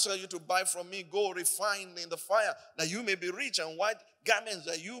counsel you to buy from me gold refined in the fire, that you may be rich, and white garments,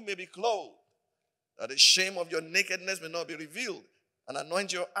 that you may be clothed, that the shame of your nakedness may not be revealed, and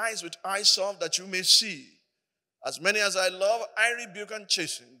anoint your eyes with eye salve, that you may see. As many as I love, I rebuke and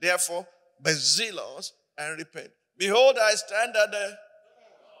chasten. Therefore, be zealous and repent. Behold, I stand at the...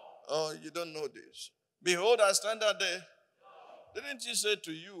 Oh, you don't know this. Behold, I stand at the... Didn't he say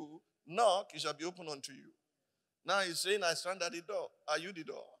to you, knock, it shall be opened unto you? Now he's saying, I stand at the door. Are you the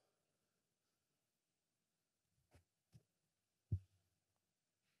door?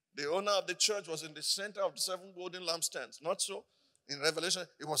 The owner of the church was in the center of the 7 golden lampstands. Not so. In Revelation,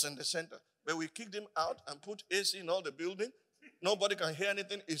 it was in the center. But we kicked him out and put AC in all the building. Nobody can hear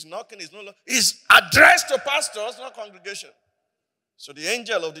anything. He's knocking. He's addressed to pastors, not congregation. So the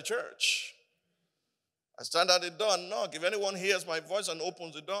angel of the church, I stand at the door and knock. If anyone hears my voice and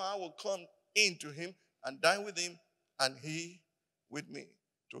opens the door, I will come in to him and dine with him and he with me.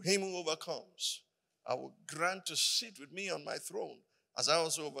 To him who overcomes, I will grant to sit with me on my throne, as I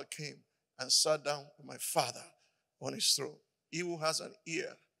also overcame and sat down with my Father on his throne. He who has an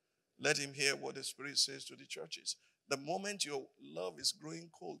ear, let him hear what the Spirit says to the churches. The moment your love is growing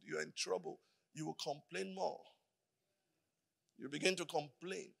cold, you're in trouble, you will complain more. You begin to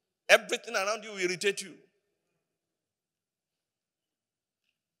complain. Everything around you will irritate you.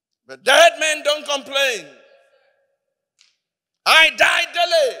 But dead men don't complain. I die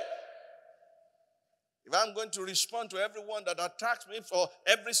daily. If I'm going to respond to everyone that attacks me for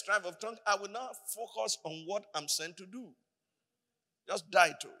every strife of tongue, I will not focus on what I'm sent to do. Just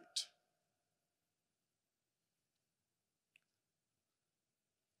die to it.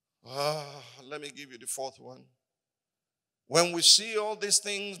 Let me give you the 4th one. When we see all these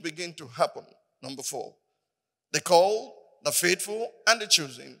things begin to happen, number 4, the called, the faithful, and the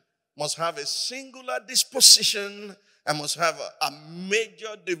chosen must have a singular disposition and must have a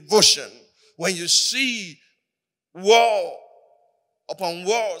major devotion. When you see war upon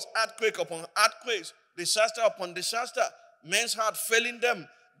wars, earthquake upon earthquakes, disaster upon disaster, men's heart failing them,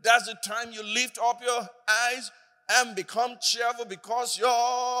 that's the time you lift up your eyes and become cheerful because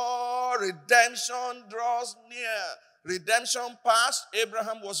your redemption draws near. Redemption past,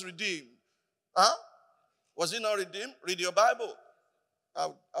 Abraham was redeemed. Huh? Was he not redeemed? Read your Bible.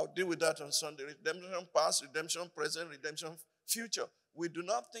 I'll deal with that on Sunday. Redemption past, redemption present, redemption future. We do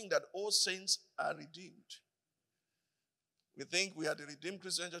not think that all saints are redeemed. We think we are the Redeemed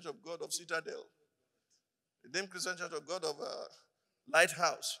Christian Church of God of Citadel. Redeemed Christian Church of God of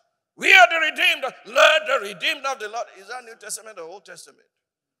Lighthouse. We are the redeemed. Lord, the redeemed of the Lord. Is that New Testament or Old Testament?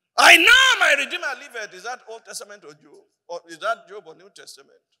 I know my Redeemer liveth. Is that Old Testament or Job? Or is that Job or New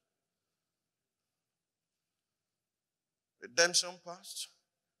Testament? Redemption past.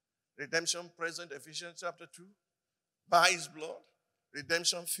 Redemption present. Ephesians chapter 2. By his blood.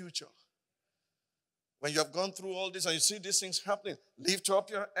 Redemption future. When you have gone through all this and you see these things happening, lift up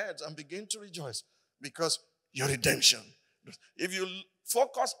your heads and begin to rejoice because your redemption. If you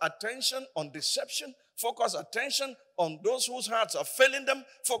focus attention on deception, focus attention on those whose hearts are failing them,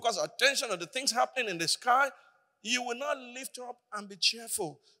 focus attention on the things happening in the sky, you will not lift up and be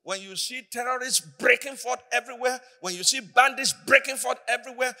cheerful. When you see terrorists breaking forth everywhere, when you see bandits breaking forth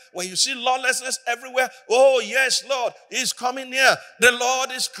everywhere, when you see lawlessness everywhere, oh yes, Lord, He's coming near. The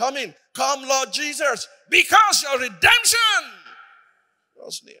Lord is coming. Come, Lord Jesus, because your redemption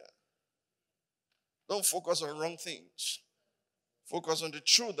draws near. Don't focus on wrong things. Focus on the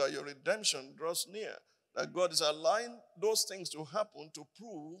truth that your redemption draws near. That God is allowing those things to happen to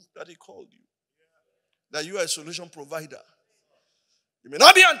prove that He called you. That you are a solution provider. You may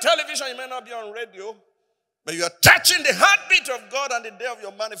not be on television, you may not be on radio, but you are touching the heartbeat of God, and the day of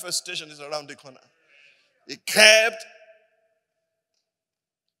your manifestation is around the corner. He kept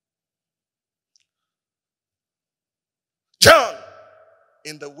John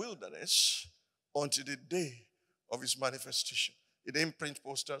in the wilderness until the day of his manifestation. He didn't print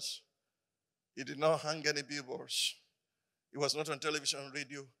posters. He did not hang any billboards. He was not on television and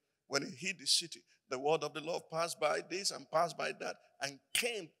radio. When he hit the city, the word of the Lord passed by this and passed by that and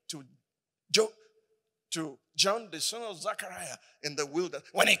came to John, the son of Zachariah, in the wilderness.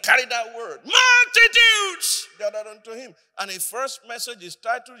 When he carried that word, multitudes gathered unto him. And his first message is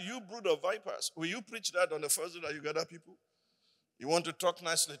titled, "You brood of vipers." Will you preach that on the first day that you gather people? You want to talk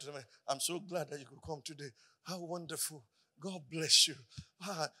nicely to me? I'm so glad that you could come today. How wonderful. God bless you.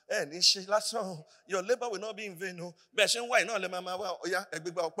 Your labor will not be in vain. Yeah.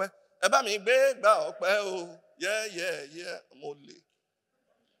 I'm only.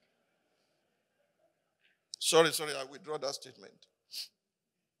 Sorry, I withdraw that statement.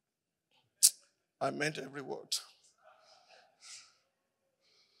 I meant every word.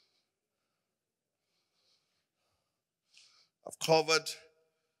 I've covered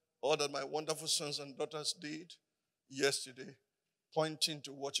all that my wonderful sons and daughters did yesterday, pointing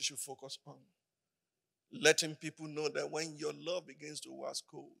to what you should focus on. Letting people know that when your love begins to wax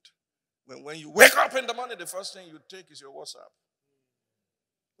cold, when you wake up in the morning, the first thing you take is your WhatsApp.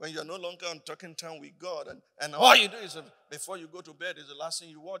 When you're no longer on talking time with God, and all you do is, before you go to bed, is the last thing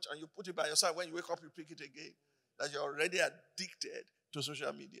you watch, and you put it by your side. When you wake up, you pick it again. That you're already addicted to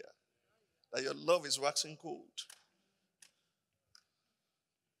social media. That your love is waxing cold.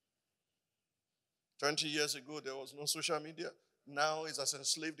 20 years ago, there was no social media. Now it has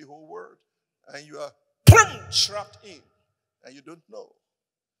enslaved the whole world. And you are trapped in, and you don't know.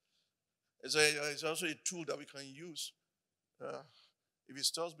 It's also a tool that we can use. If it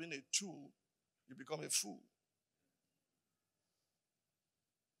starts being a tool, you become a fool.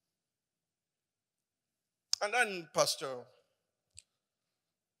 And then Pastor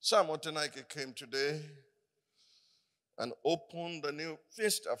Sam Otenaike came today and opened the new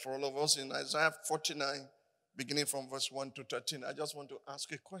vista for all of us in Isaiah 49, beginning from verse 1 to 13. I just want to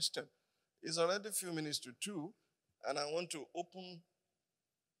ask a question. It's already a few minutes to 2, and I want to open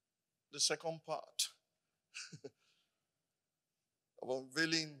the second part of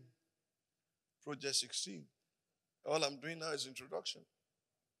Unveiling Project 16. All I'm doing now is introduction.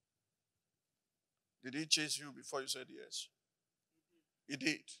 Did he chase you before you said yes? He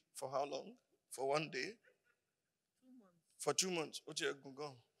did. For how long? For 1 day? 2 months. For 2 months.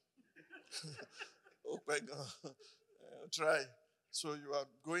 Try. So you are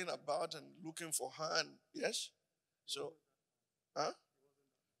going about and looking for her, and yes? So,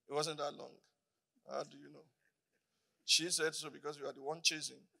 it wasn't that long. How do you know? She said so because you are the one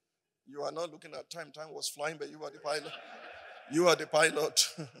chasing. You are not looking at time. Time was flying, but you are the pilot. You are the pilot.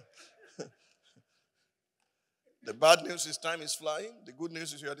 The bad news is time is flying. The good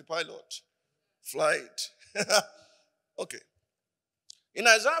news is you are the pilot. Fly it. Okay. In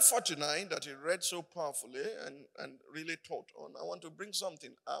Isaiah 49 that he read so powerfully and really taught on, I want to bring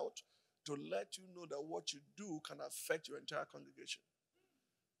something out to let you know that what you do can affect your entire congregation.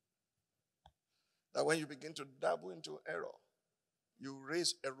 That when you begin to dabble into error, you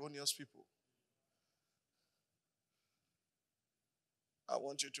raise erroneous people. I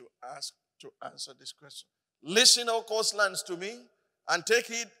want you to answer this question. Listen, O coastlands, to me, and take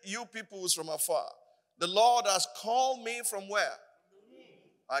heed, you peoples from afar. The Lord has called me from where?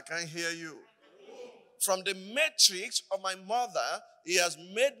 I can't hear you. From the matrix of my mother, He has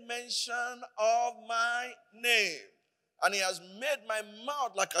made mention of my name. And He has made my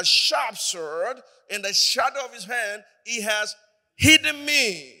mouth like a sharp sword. In the shadow of His hand, He has hidden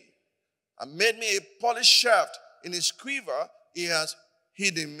me. And made me a polished shaft. In His quiver, He has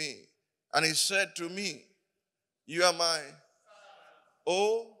hidden me. And He said to me, you are my,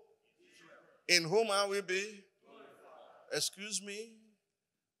 oh, in whom I will be. Excuse me.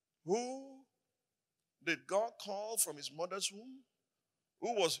 Who did God call from His mother's womb?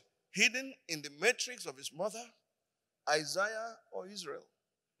 who was hidden in the matrix of his mother, Isaiah or Israel?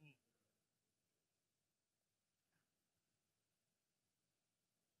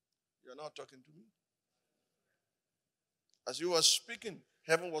 You're not talking to me. As you were speaking,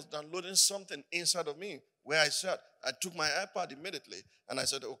 heaven was downloading something inside of me where I sat. I took my iPad immediately and I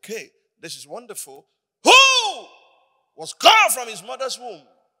said, okay, this is wonderful. Who was called from his mother's womb?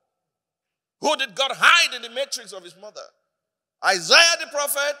 Who did God hide in the matrix of his mother? Isaiah the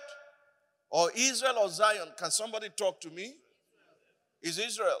prophet or Israel or Zion? Can somebody talk to me? It's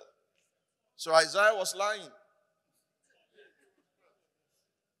Israel. So Isaiah was lying.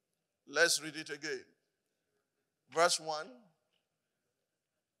 Let's read it again. Verse 1.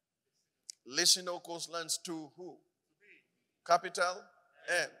 Listen, O coastlands, to who? Capital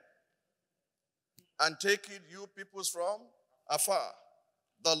M. And take it, you peoples from afar.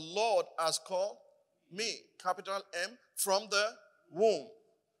 The Lord has called me, capital M, from the womb,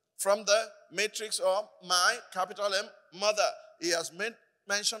 from the matrix of my, capital M, mother. He has made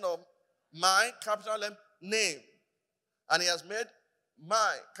mention of my, capital M, name. And he has made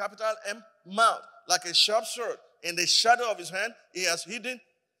my, capital M, mouth. Like a sharp sword, in the shadow of his hand, he has hidden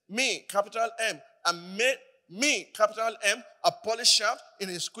me, capital M, and made me, capital M, a polished shaft. In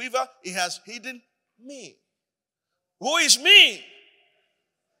his quiver, he has hidden me. Who is me?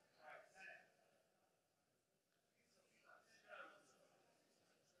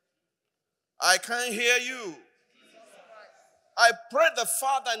 I can't hear you. I pray the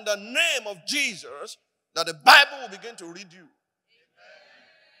Father in the name of Jesus that the Bible will begin to read you.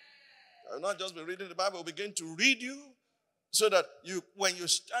 I will not just be reading the Bible, will begin to read you so that you, when you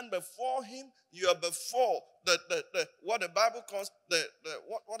stand before him, you are before what the Bible calls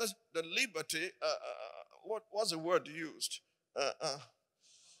what is the liberty, what's the word used?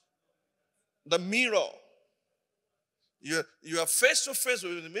 The mirror. You are face to face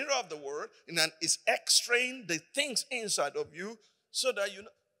with the mirror of the word, and then it's extraying the things inside of you so that you know.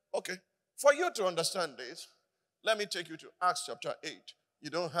 Okay, for you to understand this, let me take you to Acts chapter 8. You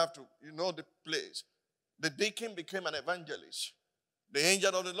don't have to, you know the place. The deacon became an evangelist. The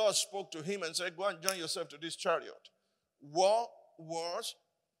angel of the Lord spoke to him and said, go and join yourself to this chariot. What was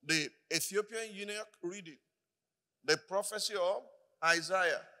the Ethiopian eunuch reading? The prophecy of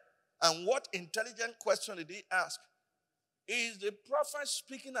Isaiah. And what intelligent question did he ask? Is the prophet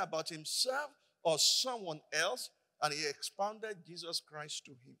speaking about himself or someone else? And he expounded Jesus Christ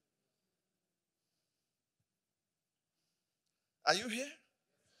to him. Are you here?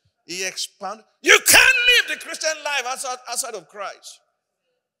 He expounded. You can't live the Christian life outside of Christ.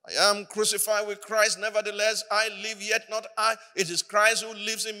 I am crucified with Christ. Nevertheless, I live, yet not I. It is Christ who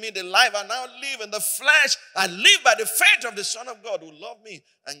lives in me. The life I now live in the flesh, I live by the faith of the Son of God who loved me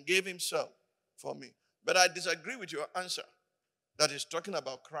and gave himself for me. But I disagree with your answer. That is talking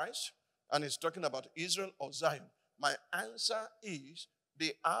about Christ and it's talking about Israel or Zion. My answer is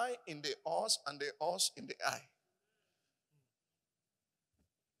the I in the us and the us in the I.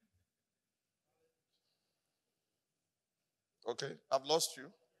 Okay, I've lost you.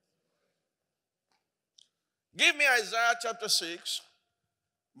 Give me Isaiah chapter 6,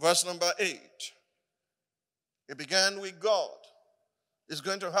 verse number 8. It began with God. It's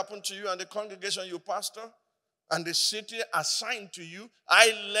going to happen to you and the congregation you pastor and the city assigned to you.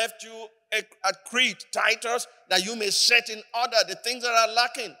 I left you at Crete, Titus, that you may set in order the things that are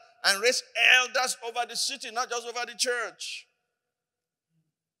lacking and raise elders over the city, not just over the church.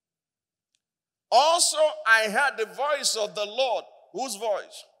 Also, I heard the voice of the Lord. Whose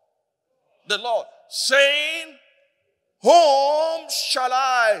voice? The Lord. Saying, whom shall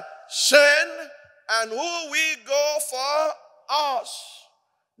I send and who will go for us?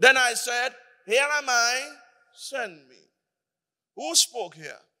 Then I said, here am I, send me. Who spoke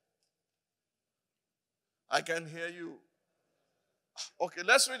here? I can hear you. Okay,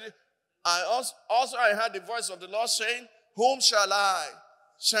 let's read it. I heard the voice of the Lord saying, whom shall I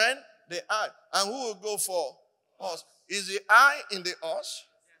send? The I. And who will go for us? Is the I in the us?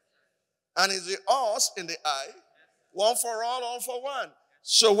 And is the us in the I? One for all, all for one.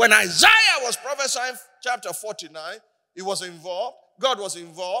 So when Isaiah was prophesying chapter 49, he was involved. God was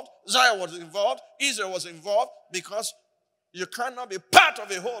involved. Zion was involved. Israel was involved, because you cannot be part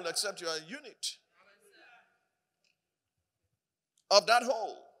of a whole except you are a unit of that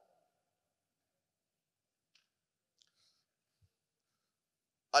whole.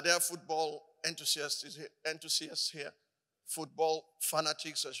 Are there football enthusiasts here? Football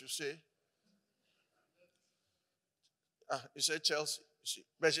fanatics, as you say? You say Chelsea.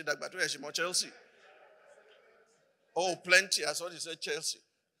 Chelsea. Oh, plenty. I thought you said Chelsea.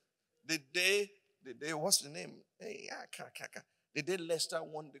 The day, what's the name? Hey, The day Leicester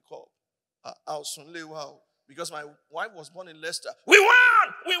won the cup, I was only wow. Because my wife was born in Leicester. We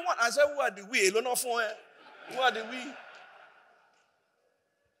won! We won! I said, who are the we? Who are the we?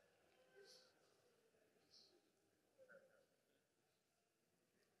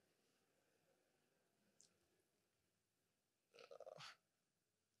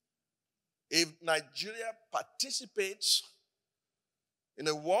 If Nigeria participates in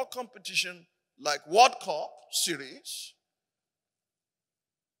a world competition like World Cup series,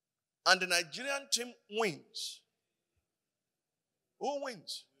 and the Nigerian team wins, who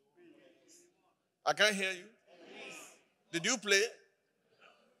wins? I can't hear you. Did you play?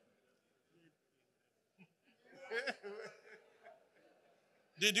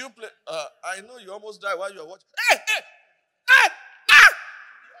 Did you play? I know you almost died while you were watching. Hey, hey, hey,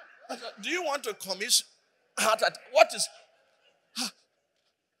 ah! Do you want to commit heart attack? What is?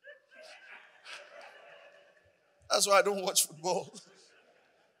 That's why I don't watch football.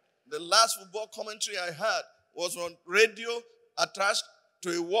 The last football commentary I had was on radio attached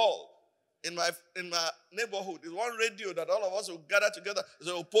to a wall in my neighborhood. It's one radio that all of us will gather together. It's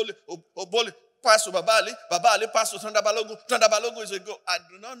a Oboli, pass to Babali, Babali, pass to Tunde Balogun. Tunde Balogun is a goal. I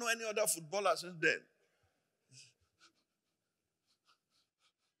do not know any other footballer since then.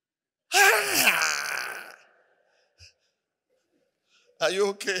 Are you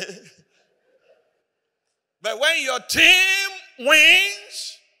okay? But when your team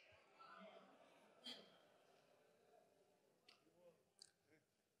wins,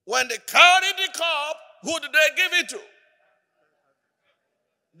 when they carry the cup, who did they give it to?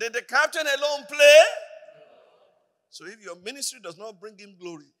 Did the captain alone play? So if your ministry does not bring him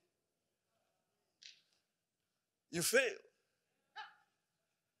glory, you fail.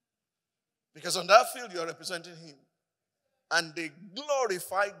 Because on that field, you are representing him. And they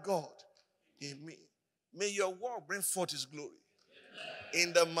glorify God in me. May your work bring forth his glory.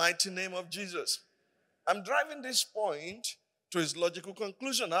 In the mighty name of Jesus. I'm driving this point to its logical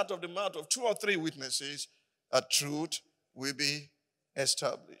conclusion. Out of the mouth of 2 or 3 witnesses, a truth will be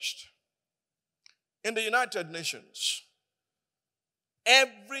established. In the United Nations,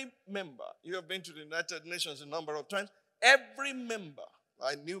 every member, you have been to the United Nations a number of times, every member,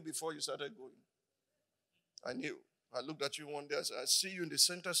 I knew before you started going. I knew. I looked at you one day, I said, I see you in the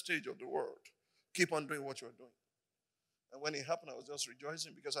center stage of the world. Keep on doing what you're doing. And when it happened, I was just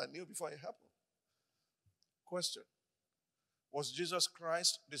rejoicing because I knew before it happened. Question. Was Jesus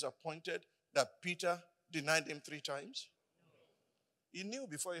Christ disappointed that Peter denied him 3 times? He knew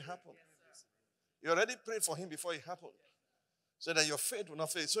before it happened. He already prayed for him before it happened. Said that your faith will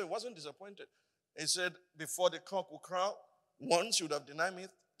not fail. So he wasn't disappointed. He said, before the cock will crow, once you would have denied me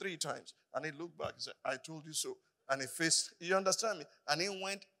 3 times. And he looked back and said, I told you so. And he faced, you understand me? And he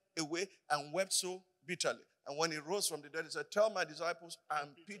went away and wept so bitterly. And when he rose from the dead, he said, tell my disciples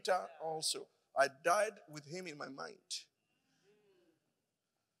and Peter also. I died with him in my mind.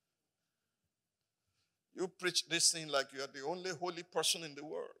 You preach this thing like you are the only holy person in the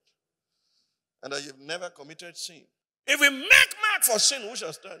world. And that you've never committed sin. If we make mark for sin, who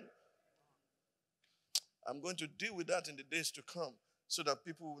shall stand? I'm going to deal with that in the days to come so that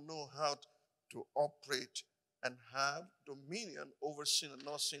people will know how to operate and have dominion over sin and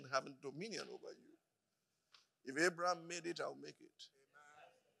not sin having dominion over you. If Abraham made it, I'll make it.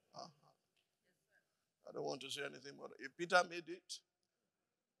 I don't want to say anything more. If Peter made it,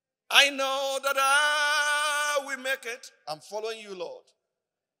 I know that I will make it. I'm following you, Lord.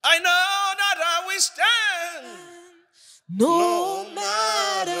 I know that I will stand. No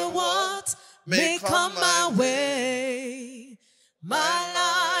matter what may come my way,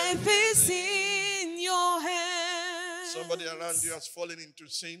 my life is in your hands. Somebody around you has fallen into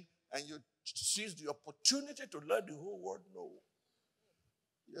sin and you seize the opportunity to let the whole world know.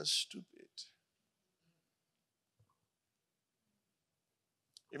 You're stupid.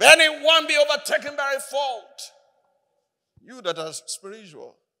 If anyone be overtaken by a fault, you that are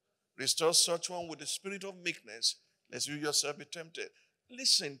spiritual, restore such one with the spirit of meekness, lest you yourself be tempted.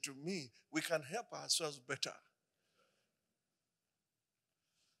 Listen to me. We can help ourselves better.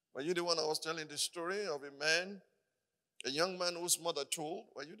 Were you the one I was telling the story of a young man whose mother told?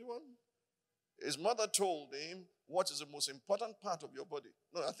 Were you the one? His mother told him, what is the most important part of your body?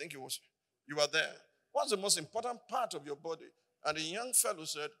 No, I think it was, you were there. What's the most important part of your body? And the young fellow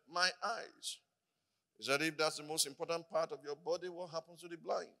said, my eyes. He said, if that's the most important part of your body, what happens to the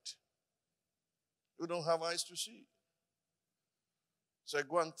blind? You don't have eyes to see. So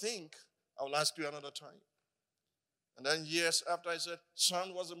go and think. I will ask you another time. And then years after, I said,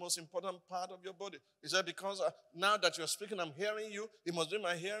 sound was the most important part of your body. He said, because now that you're speaking, I'm hearing you. It must be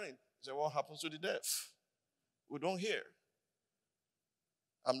my hearing. He said, what happens to the deaf? We don't hear.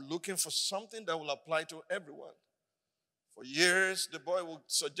 I'm looking for something that will apply to everyone. For years, the boy would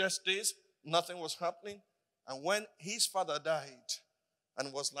suggest this. Nothing was happening. And when his father died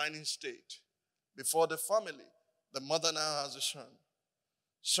and was lying in state, before the family, the mother now has a son.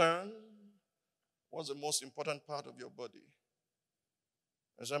 Son, what's the most important part of your body?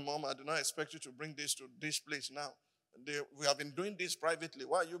 I said, Mom, I do not expect you to bring this to this place now. We have been doing this privately.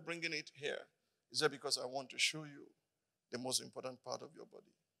 Why are you bringing it here? He said, because I want to show you the most important part of your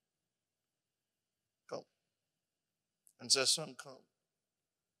body. Come. And said, son, come.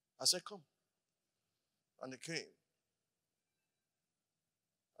 I said, come. And he came.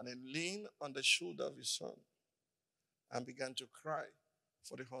 And he leaned on the shoulder of his son and began to cry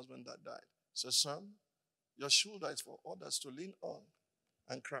for the husband that died. He said, son, your shoulder is for others to lean on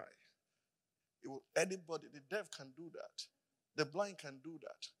and cry. Anybody, the deaf can do that. The blind can do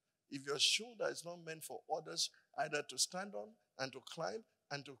that. If your shoulder is not meant for others, either to stand on and to climb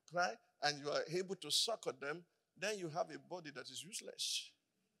and to cry, and you are able to succor them, then you have a body that is useless.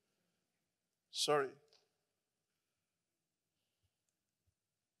 Sorry.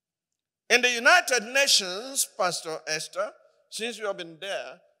 In the United Nations, Pastor Esther, since you have been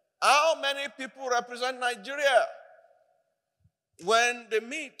there, how many people represent Nigeria when they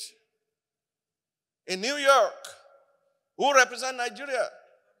meet in New York? Who represent Nigeria?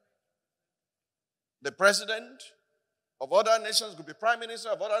 The president of other nations, could be prime minister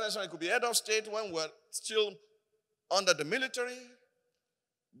of other nations, it could be head of state when we're still under the military.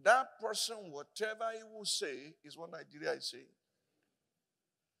 That person, whatever he will say, is what Nigeria is saying.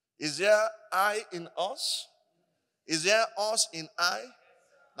 Is there I in us? Is there us in I?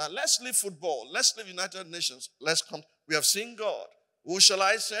 Now let's leave football. Let's leave United Nations. Let's come. We have seen God. Who shall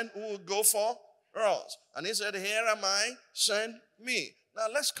I send? Who will go for us? And he said, here am I, send me. Now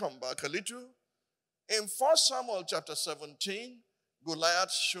let's come back a little. In 1 Samuel chapter 17,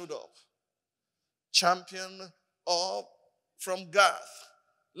 Goliath showed up. Champion from Gath.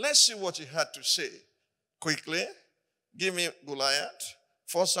 Let's see what he had to say. Quickly, give me Goliath.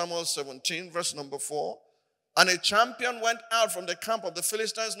 1 Samuel 17, verse number 4. And a champion went out from the camp of the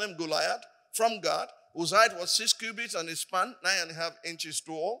Philistines named Goliath from Gath, whose height was 6 cubits and his span 9.5 inches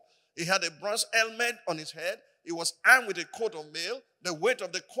tall. He had a bronze helmet on his head. He was armed with a coat of mail. The weight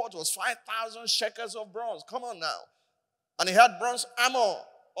of the coat was 5,000 shekels of bronze. Come on now. And he had bronze armor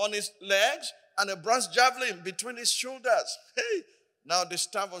on his legs and a bronze javelin between his shoulders. Hey, now the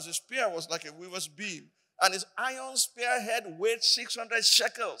staff of his spear was like a weaver's beam. And his iron spearhead weighed 600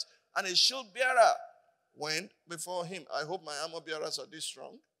 shekels. And his shield bearer went before him. I hope my armor bearers are this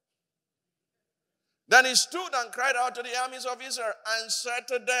strong. Then he stood and cried out to the armies of Israel and said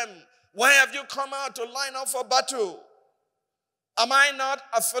to them, why have you come out to line up for battle? Am I not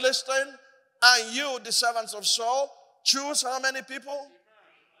a Philistine? And you, the servants of Saul, choose how many people?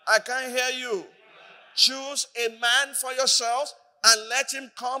 I can't hear you. Choose a man for yourselves and let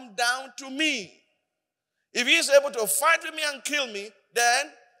him come down to me. If he is able to fight with me and kill me, then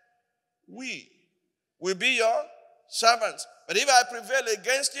we will be your servants. But if I prevail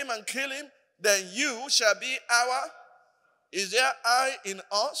against him and kill him, then you shall be our. Is there I in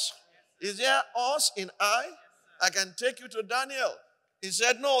us? Is there us in I? I can take you to Daniel. He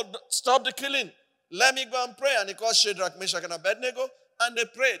said, no, stop the killing. Let me go and pray. And he called Shadrach, Meshach, and Abednego. And they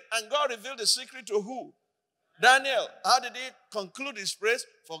prayed. And God revealed the secret to who? Daniel. How did he conclude his praise?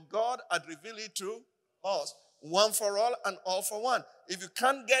 For God had revealed it to us. One for all and all for one. If you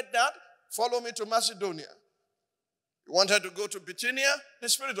can't get that, follow me to Macedonia. He wanted to go to Bithynia. The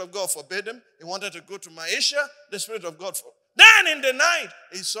Spirit of God forbade him. He wanted to go to Mysia. The Spirit of God forbade him. Then in the night,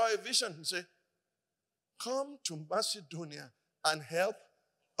 he saw a vision. He said, come to Macedonia and help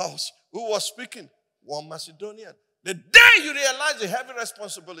us. Who was speaking? One Macedonian. The day you realize the heavy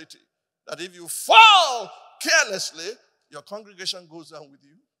responsibility that if you fall carelessly, your congregation goes down with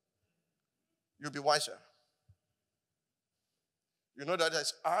you, you'll be wiser. You know that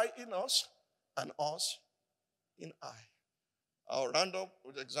there's I in us and us in I. I'll round up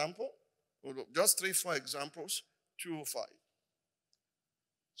with an example. Just 3-4 examples, 205.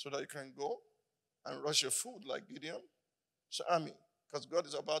 So that you can go and rush your food like Gideon. So army, because God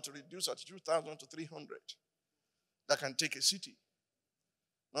is about to reduce 32,000 to 300. That can take a city.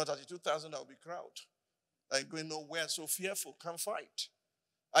 Not 32,000 that will be crowd. Like going nowhere, so fearful, can't fight.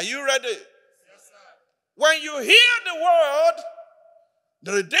 Are you ready? Yes, sir. When you hear the word,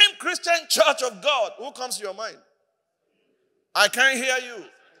 the Redeemed Christian Church of God, who comes to your mind? I can't hear you.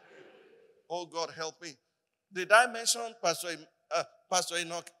 Oh God, help me. Did I mention Pastor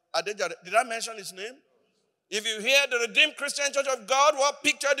Enoch Adejare? Did I mention his name? If you hear the Redeemed Christian Church of God, what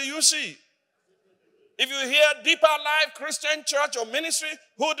picture do you see? If you hear Deeper Life Christian Church or Ministry,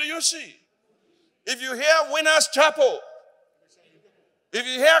 who do you see? If you hear Winners Chapel, if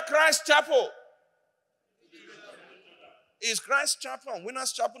you hear Christ Chapel, is Christ Chapel and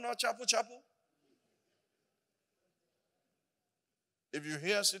Winners Chapel not Chapel? If you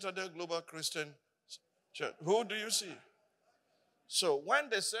hear Citadel Global Christian Church, who do you see? So when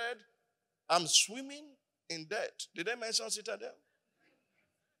they said, I'm swimming in debt, did they mention Citadel?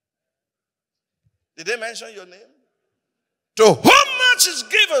 Did they mention your name? To whom much is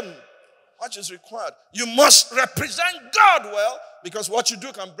given, much is required. You must represent God well, because what you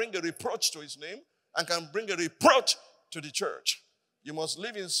do can bring a reproach to his name and can bring a reproach to the church. You must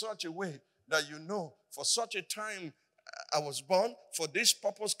live in such a way that you know, for such a time I was born, for this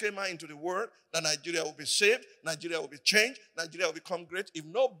purpose came I into the world, that Nigeria will be saved, Nigeria will be changed, Nigeria will become great. If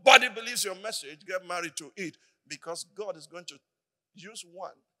nobody believes your message, get married to it, because God is going to use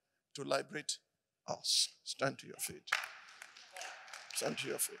one to liberate us. Stand to your feet. Stand to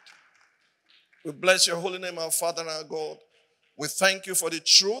your feet. We bless your holy name, our Father and our God. We thank you for the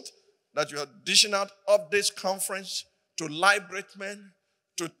truth that you are dishing out of this conference to liberate men,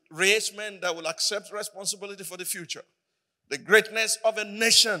 to raise men that will accept responsibility for the future. The greatness of a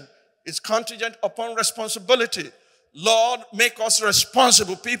nation is contingent upon responsibility. Lord, make us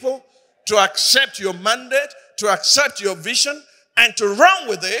responsible people to accept your mandate, to accept your vision, and to run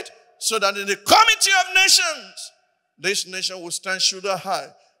with it, so that in the committee of nations, this nation will stand shoulder high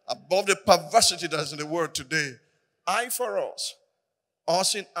above the perversity that is in the world today. I for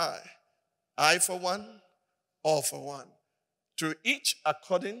us in I for one, all for one. To each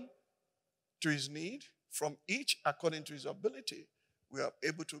according to his need, from each according to his ability, we are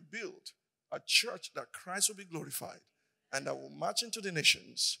able to build a church that Christ will be glorified and that will march into the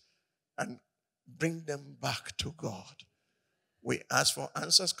nations and bring them back to God. We ask for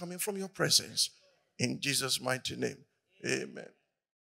answers coming from your presence. In Jesus' mighty name, amen.